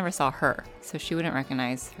Chris Price never saw her, so she wouldn't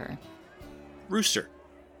recognize her. Rooster,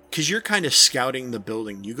 because you're kind of scouting the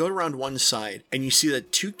building, you go around one side and you see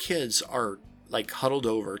that two kids are huddled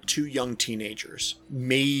over, two young teenagers,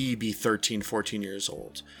 maybe 13, 14 years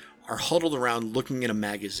old, are huddled around looking at a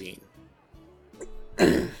magazine.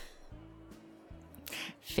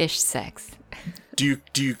 Fish sex. Do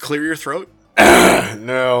you clear your throat?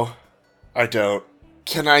 No, I don't.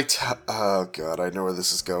 Can I oh god, I know where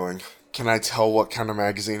this is going. Can I tell what kind of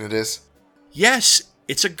magazine it is? Yes,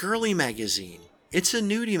 it's a girly magazine. It's a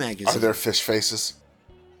nudie magazine. Are there fish faces?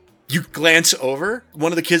 You glance over,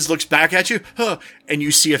 one of the kids looks back at you, and you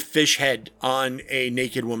see a fish head on a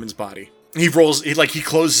naked woman's body. He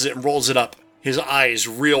closes it and rolls it up. His eyes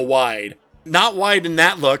real wide. Not wide in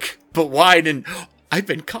that look, but wide in, I've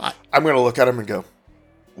been caught. I'm going to look at him and go,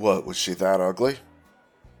 what, was she that ugly?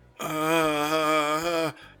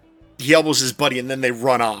 He elbows his buddy and then they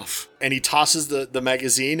run off. And he tosses the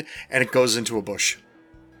magazine and it goes into a bush.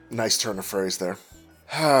 Nice turn of phrase there.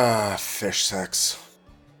 Fish sex.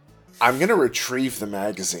 I'm going to retrieve the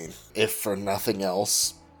magazine, if for nothing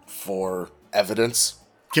else, for evidence.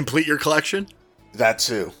 Complete your collection? That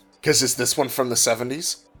too. Because is this one from the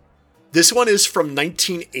 70s? This one is from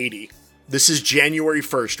 1980. This is January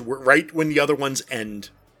 1st, right when the other ones end.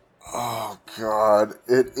 Oh, God.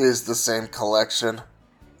 It is the same collection.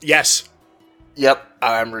 Yes. Yep,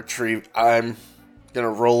 I'm retrieved. I'm going to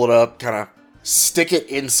roll it up, kind of stick it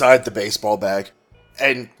inside the baseball bag.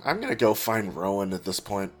 And I'm going to go find Rowan at this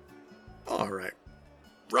point. All right.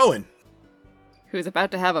 Rowan. Who's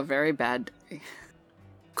about to have a very bad day.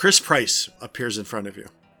 Chris Price appears in front of you.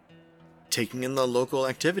 Taking in the local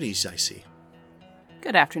activities, I see.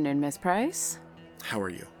 Good afternoon, Miss Price. How are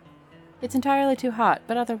you? It's entirely too hot,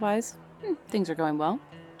 but otherwise, things are going well.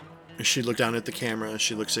 She looked down at the camera.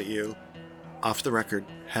 She looks at you. Off the record,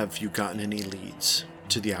 have you gotten any leads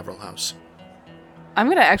to the Averill house? I'm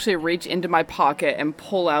going to actually reach into my pocket and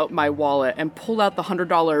pull out my wallet and pull out the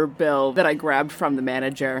 $100 bill that I grabbed from the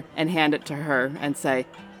manager and hand it to her and say,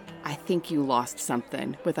 I think you lost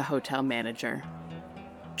something with a hotel manager.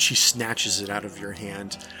 She snatches it out of your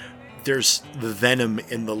hand. There's the venom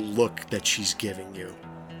in the look that she's giving you.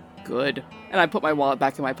 Good. And I put my wallet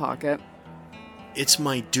back in my pocket. It's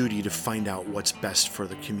my duty to find out what's best for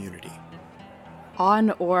the community.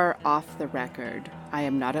 On or off the record, I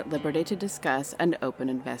am not at liberty to discuss an open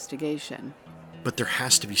investigation. But there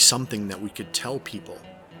has to be something that we could tell people.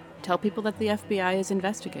 Tell people that the FBI is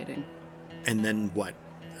investigating. And then what?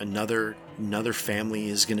 Another family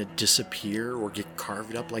is going to disappear or get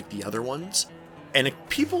carved up like the other ones? And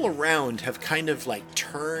people around have kind of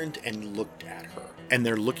turned and looked at her. And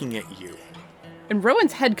they're looking at you. And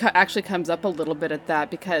Rowan's head actually comes up a little bit at that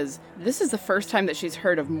because this is the first time that she's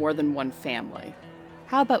heard of more than one family.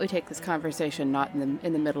 How about we take this conversation not in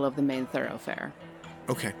the middle of the main thoroughfare?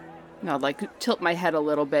 Okay. And I'll tilt my head a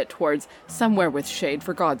little bit towards somewhere with shade,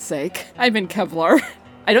 for God's sake. I'm in Kevlar.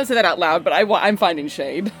 I don't say that out loud, but I'm finding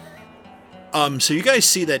shade. So you guys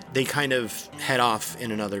see that they kind of head off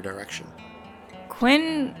in another direction.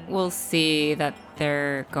 Quinn will see that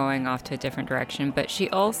they're going off to a different direction, but she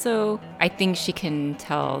also, I think she can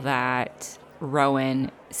tell that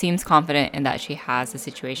Rowan seems confident in that she has the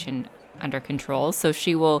situation under control, so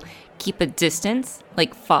she will keep a distance,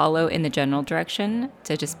 follow in the general direction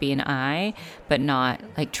to just be an eye, but not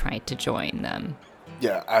try to join them.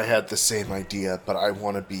 Yeah, I had the same idea, but I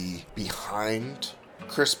want to be behind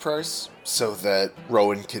Chris Price so that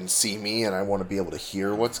Rowan can see me and I want to be able to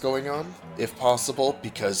hear what's going on, if possible,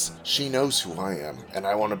 because she knows who I am, and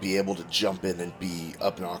I want to be able to jump in and be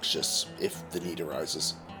obnoxious if the need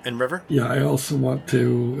arises. And River? Yeah, I also want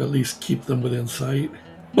to at least keep them within sight,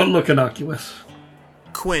 but look innocuous.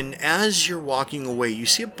 Quinn, as you're walking away, you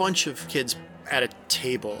see a bunch of kids at a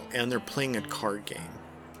table and they're playing a card game.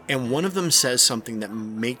 And one of them says something that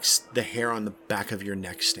makes the hair on the back of your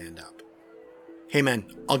neck stand up. Hey man,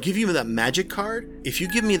 I'll give you that magic card if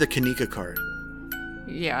you give me the Kanika card.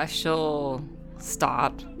 Yeah, she'll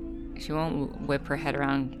stop. She won't whip her head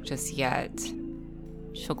around just yet.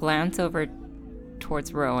 She'll glance over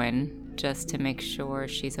towards Rowan just to make sure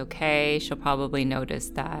she's okay. She'll probably notice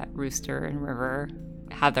that Rooster and River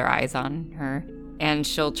have their eyes on her. And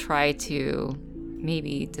she'll try to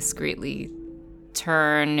maybe discreetly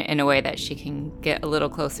turn in a way that she can get a little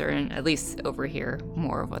closer and at least overhear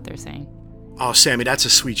more of what they're saying. Oh, Sammy, that's a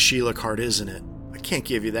sweet Sheila card, isn't it? I can't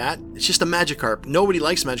give you that. It's just a Magikarp. Nobody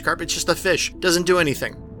likes Magikarp. It's just a fish. Doesn't do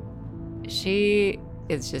anything. She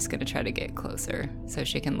is just going to try to get closer so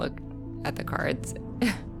she can look at the cards.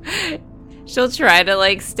 She'll try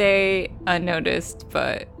to stay unnoticed,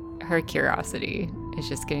 but her curiosity is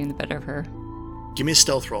just getting the better of her. Give me a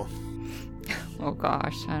stealth roll. Oh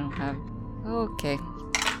gosh, I don't have... Okay.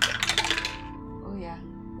 Oh yeah,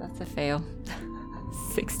 that's a fail.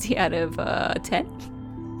 60 out of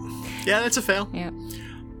 10? Yeah, that's a fail. Yeah.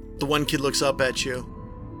 The one kid looks up at you.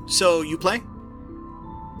 So, you play?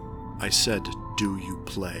 I said, do you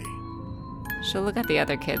play? She'll look at the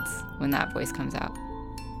other kids when that voice comes out.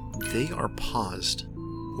 They are paused.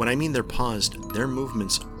 When I mean they're paused, their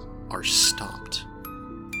movements are stopped.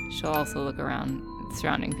 She'll also look around at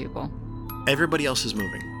surrounding people. Everybody else is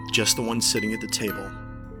moving. Just the one sitting at the table.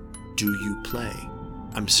 Do you play?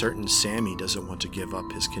 I'm certain Sammy doesn't want to give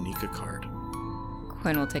up his Kanika card.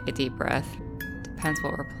 Quinn will take a deep breath. Depends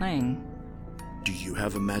what we're playing. Do you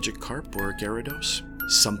have a Magikarp or a Gyarados?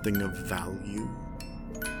 Something of value?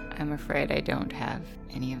 I'm afraid I don't have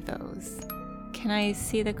any of those. Can I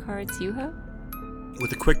see the cards you have?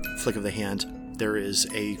 With a quick flick of the hand, there is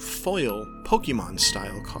a foil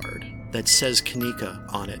Pokemon-style card that says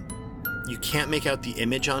Kanika on it. You can't make out the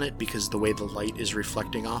image on it because the way the light is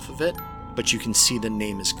reflecting off of it, but you can see the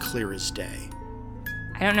name as clear as day.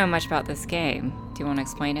 I don't know much about this game. Do you want to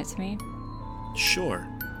explain it to me? Sure.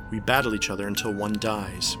 We battle each other until one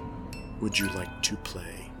dies. Would you like to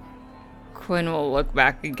play? Quinn will look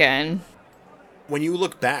back again. When you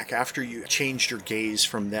look back, after you changed your gaze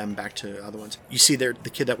from them back to other ones, you see there the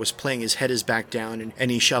kid that was playing, his head is back down,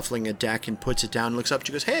 and he's shuffling a deck and puts it down and looks up.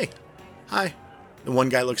 She goes, "Hey, hi." The one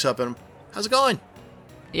guy looks up at him. "How's it going?"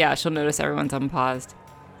 Yeah, she'll notice everyone's unpaused.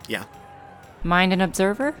 Yeah. Mind an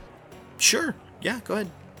observer? Sure. Yeah, go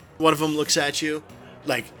ahead. One of them looks at you.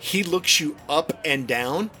 Like, he looks you up and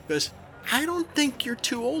down. Goes, "I don't think you're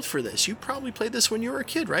too old for this. You probably played this when you were a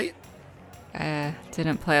kid, right?"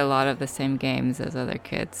 Didn't play a lot of the same games as other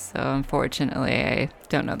kids, so unfortunately I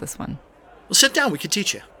don't know this one. Well, sit down. We can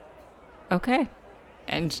teach you. Okay.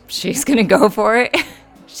 And she's gonna go for it.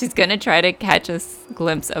 She's gonna try to catch a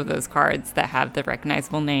glimpse of those cards that have the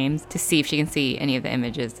recognizable names to see if she can see any of the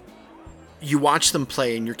images. You watch them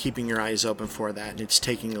play, and you're keeping your eyes open for that, and it's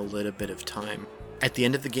taking a little bit of time. At the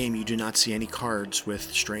end of the game, you do not see any cards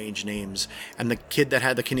with strange names, and the kid that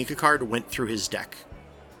had the Kanika card went through his deck.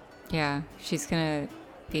 Yeah, she's gonna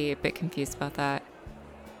be a bit confused about that.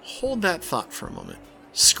 Hold that thought for a moment.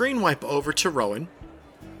 Screen wipe over to Rowan.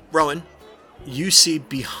 Rowan, you see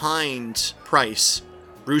behind Price,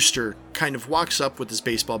 Rooster kind of walks up with his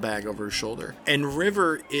baseball bag over his shoulder, and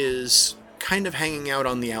River is kind of hanging out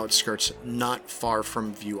on the outskirts, not far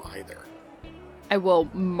from view either. I will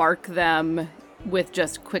mark them with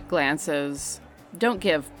just quick glances. Don't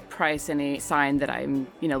give Price any sign that I'm,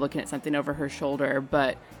 looking at something over her shoulder,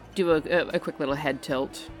 but do a quick little head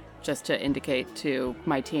tilt just to indicate to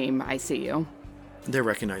my team, I see you. They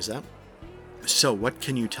recognize that. So, what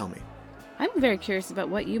can you tell me? I'm very curious about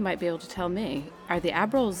what you might be able to tell me. Are the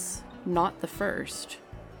Abrils not the first?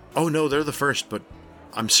 Oh no, they're the first, but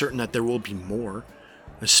I'm certain that there will be more,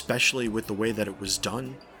 especially with the way that it was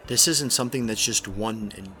done. This isn't something that's just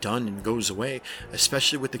one and done and goes away,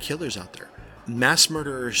 especially with the killers out there. Mass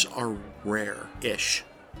murderers are rare-ish.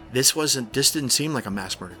 This didn't seem like a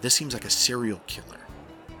mass murder. This seems like a serial killer.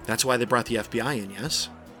 That's why they brought the FBI in, yes?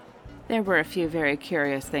 There were a few very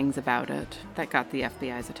curious things about it that got the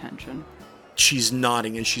FBI's attention. She's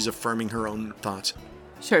nodding and she's affirming her own thoughts.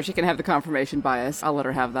 Sure, she can have the confirmation bias. I'll let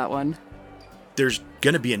her have that one. There's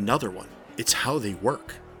gonna be another one. It's how they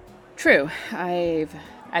work. True. I've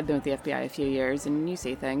been with the FBI a few years, and you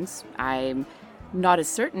see things. I'm not as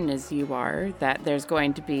certain as you are that there's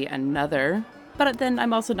going to be another, but then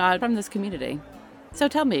I'm also not from this community. So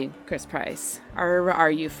tell me, Chris Price,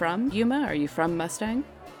 are you from Yuma? Are you from Mustang?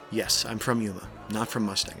 Yes, I'm from Yuma, not from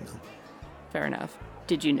Mustang, though. Fair enough.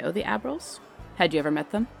 Did you know the Abrils? Had you ever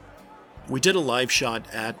met them? We did a live shot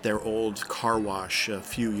at their old car wash a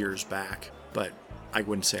few years back, but I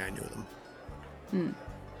wouldn't say I knew them.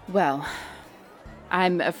 Well,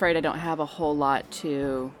 I'm afraid I don't have a whole lot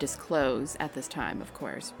to disclose at this time, of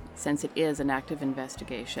course, since it is an active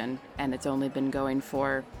investigation, and it's only been going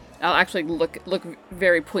for... I'll actually look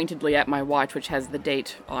very pointedly at my watch, which has the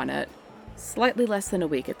date on it. Slightly less than a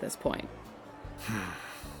week at this point.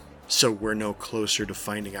 So we're no closer to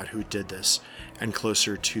finding out who did this, and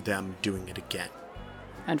closer to them doing it again.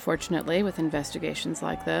 Unfortunately, with investigations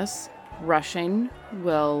like this, rushing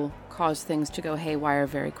will cause things to go haywire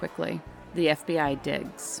very quickly. The FBI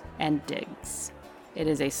digs and digs. It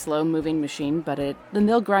is a slow-moving machine, but the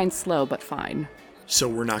mill grinds slow but fine. So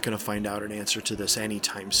we're not going to find out an answer to this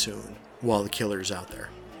anytime soon, while the killer's out there.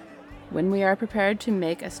 When we are prepared to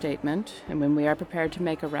make a statement, and when we are prepared to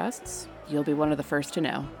make arrests, you'll be one of the first to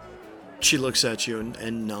know. She looks at you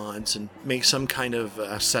and nods and makes some kind of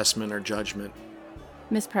assessment or judgment.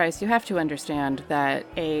 Miss Price, you have to understand that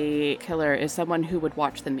a killer is someone who would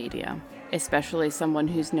watch the media, especially someone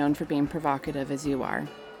who's known for being provocative as you are.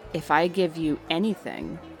 If I give you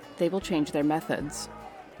anything, they will change their methods,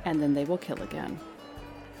 and then they will kill again.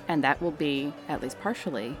 And that will be, at least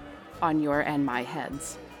partially, on your and my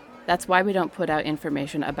heads. That's why we don't put out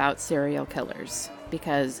information about serial killers,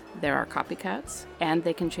 because there are copycats, and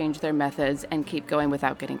they can change their methods and keep going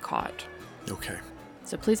without getting caught. Okay.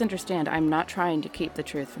 So please understand, I'm not trying to keep the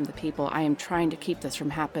truth from the people. I am trying to keep this from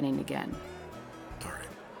happening again. All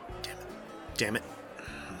right. Damn it.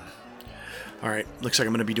 All right, looks like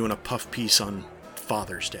I'm going to be doing a puff piece on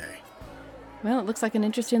Father's Day. Well, it looks like an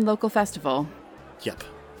interesting local festival. Yep.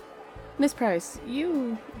 Miss Price,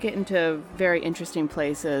 you get into very interesting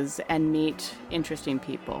places and meet interesting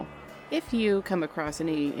people. If you come across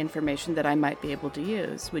any information that I might be able to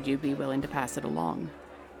use, would you be willing to pass it along?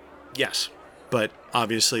 Yes, but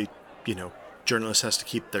obviously, journalists has to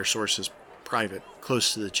keep their sources private,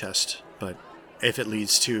 close to the chest. But if it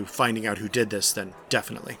leads to finding out who did this, then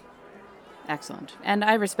definitely. Excellent. And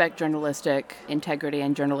I respect journalistic integrity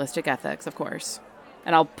and journalistic ethics, of course.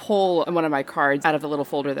 And I'll pull one of my cards out of the little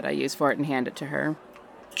folder that I use for it and hand it to her.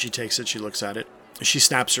 She takes it, she looks at it. She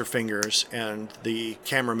snaps her fingers, and the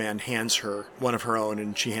cameraman hands her one of her own,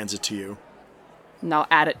 and she hands it to you. And I'll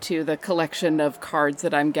add it to the collection of cards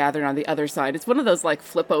that I'm gathering on the other side. It's one of those,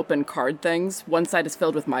 flip open card things. One side is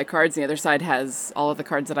filled with my cards, and the other side has all of the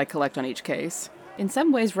cards that I collect on each case. In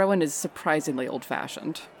some ways, Rowan is surprisingly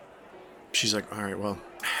old-fashioned. She's like, all right, well,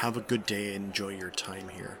 have a good day and enjoy your time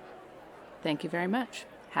here. Thank you very much.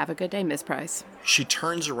 Have a good day, Miss Price. She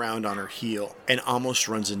turns around on her heel and almost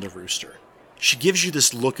runs into Rooster. She gives you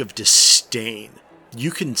this look of disdain.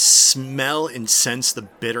 You can smell and sense the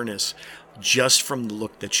bitterness just from the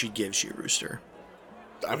look that she gives you, Rooster.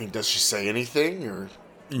 I mean, does she say anything, or?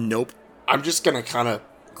 Nope. I'm just gonna kind of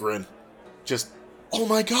grin. Just, oh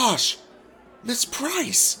my gosh, Miss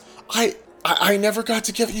Price, I never got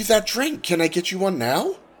to give you that drink. Can I get you one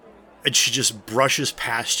now? And she just brushes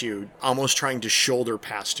past you, almost trying to shoulder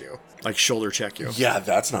past you. Like shoulder check you. Yeah,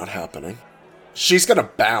 that's not happening. She's gonna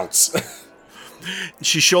bounce.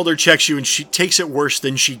 She shoulder checks you and she takes it worse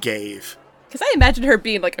than she gave. Because I imagine her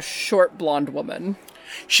being a short blonde woman.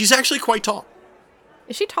 She's actually quite tall.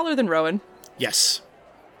 Is she taller than Rowan? Yes.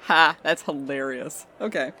 Ha, that's hilarious.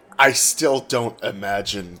 Okay. I still don't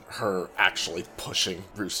imagine her actually pushing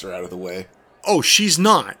Rooster out of the way. Oh, she's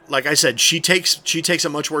not. Like I said, she takes it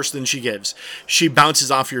much worse than she gives. She bounces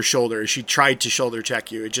off your shoulder. She tried to shoulder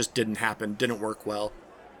check you. It just didn't happen. Didn't work well.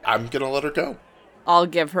 I'm gonna let her go. I'll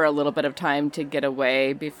give her a little bit of time to get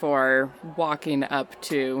away before walking up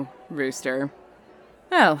to Rooster.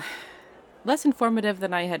 Well, less informative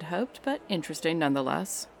than I had hoped, but interesting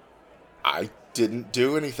nonetheless. I didn't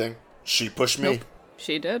do anything. She pushed me. Nope,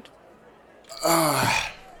 she did.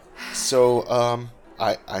 So,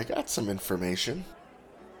 I got some information.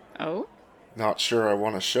 Oh? Not sure I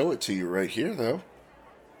want to show it to you right here, though.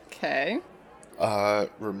 Okay.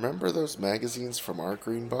 Remember those magazines from our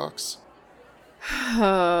green box?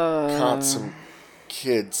 Caught Caught some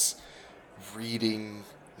kids reading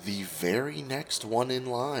the very next one in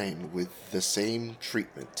line with the same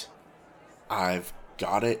treatment. I've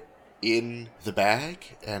got it in the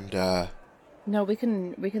bag, and No, we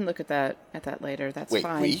can look at that later. That's wait,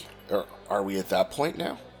 fine. are we at that point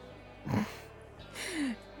now?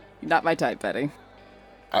 Not my type, Betty.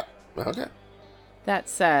 Okay. That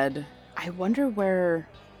said, I wonder where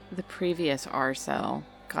the previous R-Cell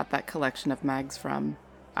got that collection of mags from.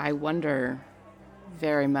 I wonder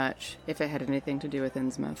very much if it had anything to do with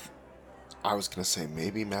Innsmouth. I was gonna say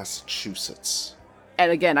maybe Massachusetts. And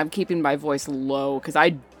again, I'm keeping my voice low because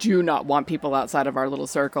I do not want people outside of our little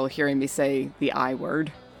circle hearing me say the I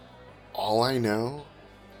word. All I know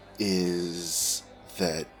is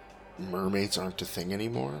that mermaids aren't a thing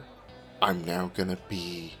anymore. I'm now gonna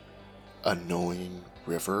be annoying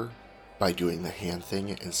River by doing the hand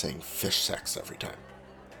thing and saying fish sex every time.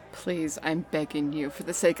 Please, I'm begging you, for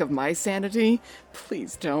the sake of my sanity,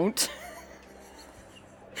 please don't.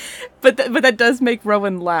 But that does make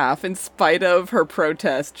Rowan laugh in spite of her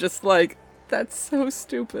protest. Just that's so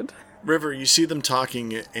stupid. River, you see them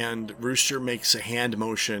talking, and Rooster makes a hand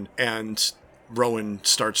motion, and Rowan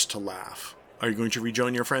starts to laugh. Are you going to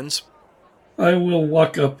rejoin your friends? I will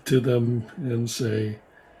walk up to them and say,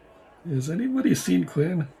 has anybody seen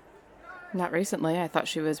Quinn? Not recently. I thought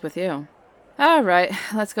she was with you. All right,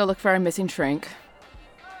 let's go look for our missing shrink.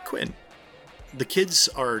 Quinn. The kids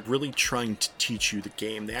are really trying to teach you the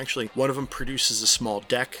game. One of them produces a small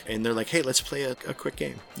deck, and they're like, hey, let's play a quick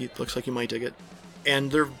game. It looks like you might dig it.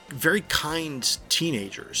 And they're very kind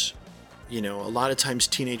teenagers. A lot of times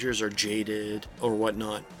teenagers are jaded or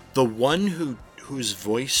whatnot. The one whose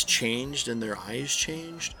voice changed and their eyes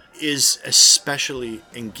changed is especially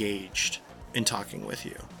engaged in talking with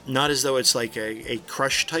you. Not as though it's like a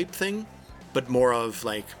crush type thing, but more of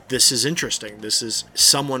this is interesting. This is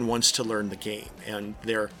someone wants to learn the game, and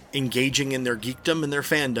they're engaging in their geekdom and their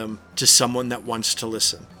fandom to someone that wants to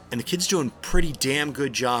listen. And the kid's doing a pretty damn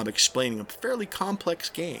good job explaining a fairly complex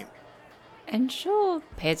game. And she'll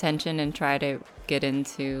pay attention and try to get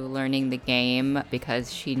into learning the game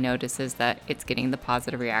because she notices that it's getting the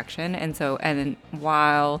positive reaction. And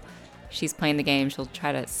while she's playing the game, she'll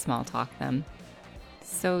try to small talk them.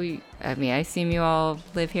 So, I assume you all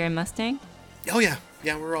live here in Mustang? Oh, yeah.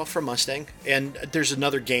 Yeah, we're all from Mustang. And there's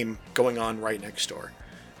another game going on right next door.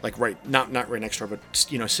 Like, not right next door, but,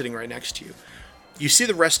 sitting right next to you. You see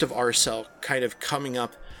the rest of Arcel kind of coming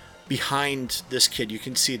up behind this kid. You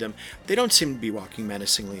can see them. They don't seem to be walking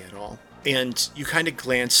menacingly at all. And you kind of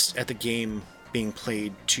glance at the game being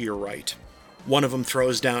played to your right. One of them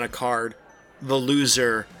throws down a card. The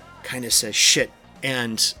loser kind of says shit.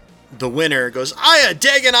 And the winner goes, "Aya,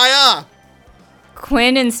 Dagon, Aya!"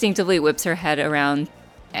 Quinn instinctively whips her head around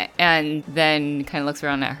and then kind of looks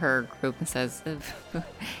around at her group and says,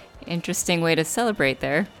 "Interesting way to celebrate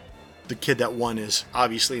there." The kid that won is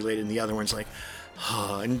obviously late, and the other one's like,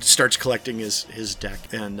 and starts collecting his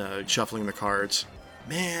deck and shuffling the cards.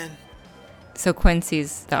 Man. So Quinn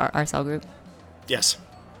sees the Arcel group? Yes.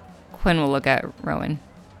 Quinn will look at Rowan.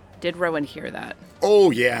 Did Rowan hear that?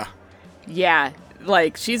 Oh, yeah. Yeah.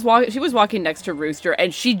 Like, she was walking next to Rooster,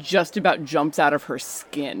 and she just about jumps out of her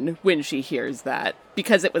skin when she hears that.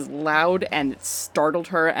 Because it was loud, and it startled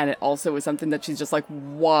her, and it also was something that she's just like,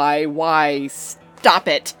 why, stop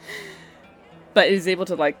it! But is able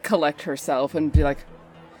to, like, collect herself and be like,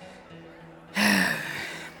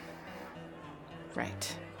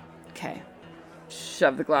 right. Okay.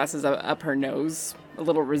 Shove the glasses up her nose, a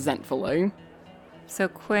little resentfully. So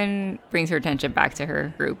Quinn brings her attention back to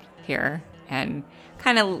her group here and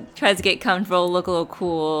kind of tries to get comfortable, look a little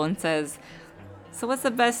cool, and says, "So what's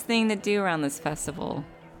the best thing to do around this festival?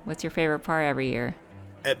 What's your favorite part every year?"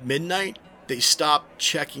 At midnight, they stop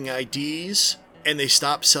checking IDs, and they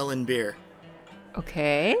stop selling beer.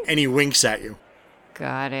 Okay. And he winks at you.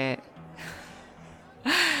 Got it.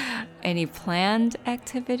 Any planned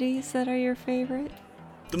activities that are your favorite?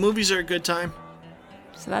 The movies are a good time.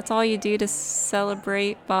 So that's all you do to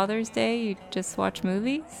celebrate Father's Day? You just watch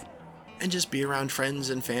movies? And just be around friends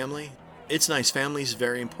and family. It's nice. Family's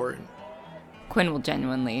very important. Quinn will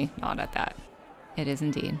genuinely nod at that. It is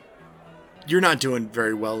indeed. You're not doing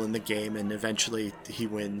very well in the game, and eventually he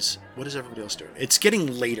wins. What is everybody else doing? It's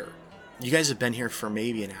getting later. You guys have been here for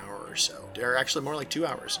maybe an hour or so. Or actually more like 2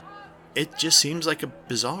 hours. It just seems like a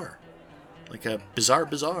bazaar. Like a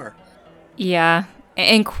bizarre. Yeah.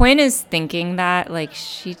 And Quinn is thinking that, like,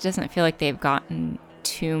 she doesn't feel like they've gotten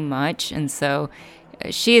too much. And so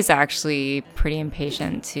she is actually pretty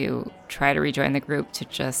impatient to try to rejoin the group to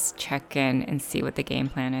just check in and see what the game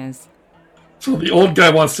plan is. So the old guy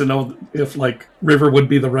wants to know if, like, River would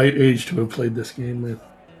be the right age to have played this game with.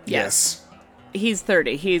 Yes. He's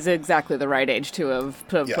 30. He's exactly the right age to have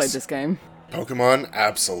Yes. played this game. Pokemon,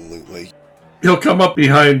 absolutely. He'll come up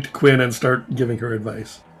behind Quinn and start giving her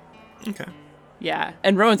advice. Okay. Yeah,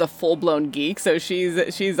 and Rowan's a full-blown geek, so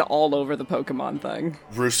she's all over the Pokemon thing.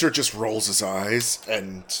 Rooster just rolls his eyes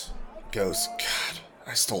and goes, "God,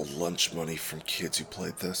 I stole lunch money from kids who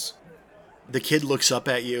played this." The kid looks up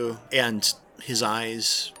at you, and his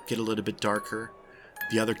eyes get a little bit darker.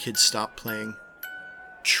 The other kids stop playing.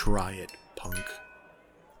 Try it, punk.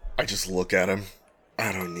 I just look at him.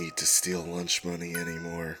 I don't need to steal lunch money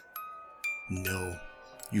anymore. No,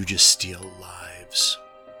 you just steal lives.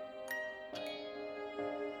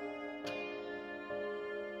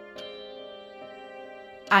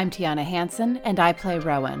 I'm Tiana Hansen, and I play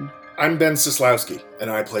Rowan. I'm Ben Sislowski, and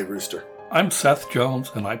I play Rooster. I'm Seth Jones,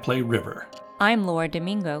 and I play River. I'm Laura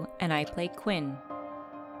Domingo, and I play Quinn.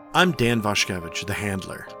 I'm Dan Vashkevich, the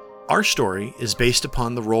Handler. Our story is based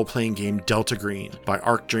upon the role-playing game Delta Green by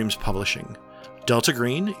Arc Dreams Publishing. Delta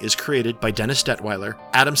Green is created by Dennis Detweiler,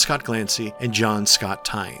 Adam Scott Glancy, and John Scott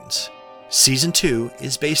Tynes. Season 2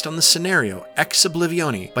 is based on the scenario Ex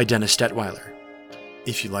Oblivione by Dennis Detweiler.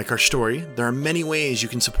 If you like our story, there are many ways you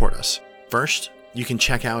can support us. First, you can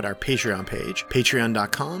check out our Patreon page,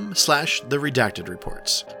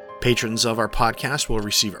 patreon.com/theredactedreports. Patrons of our podcast will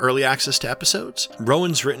receive early access to episodes,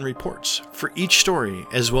 Rowan's written reports for each story,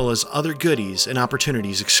 as well as other goodies and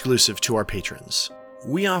opportunities exclusive to our patrons.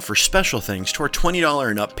 We offer special thanks to our $20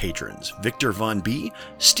 and up patrons, Victor Von B.,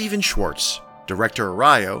 Stephen Schwartz, Director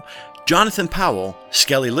Arayo, Jonathan Powell,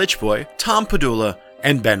 Skelly Lichboy, Tom Padula,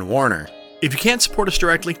 and Ben Warner. If you can't support us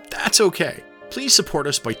directly, that's okay. Please support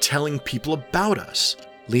us by telling people about us.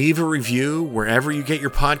 Leave a review wherever you get your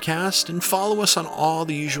podcast and follow us on all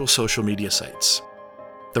the usual social media sites.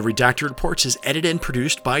 The Redacted Reports is edited and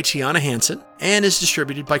produced by Tiana Hansen and is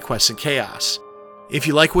distributed by Quest and Chaos. If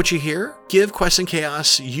you like what you hear, give Quest and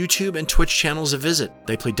Chaos YouTube and Twitch channels a visit.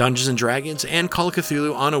 They play Dungeons & Dragons and Call of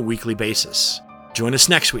Cthulhu on a weekly basis. Join us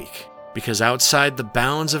next week Because outside the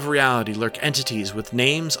bounds of reality lurk entities with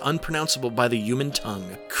names unpronounceable by the human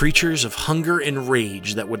tongue, creatures of hunger and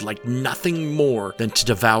rage that would like nothing more than to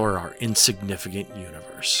devour our insignificant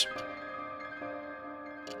universe.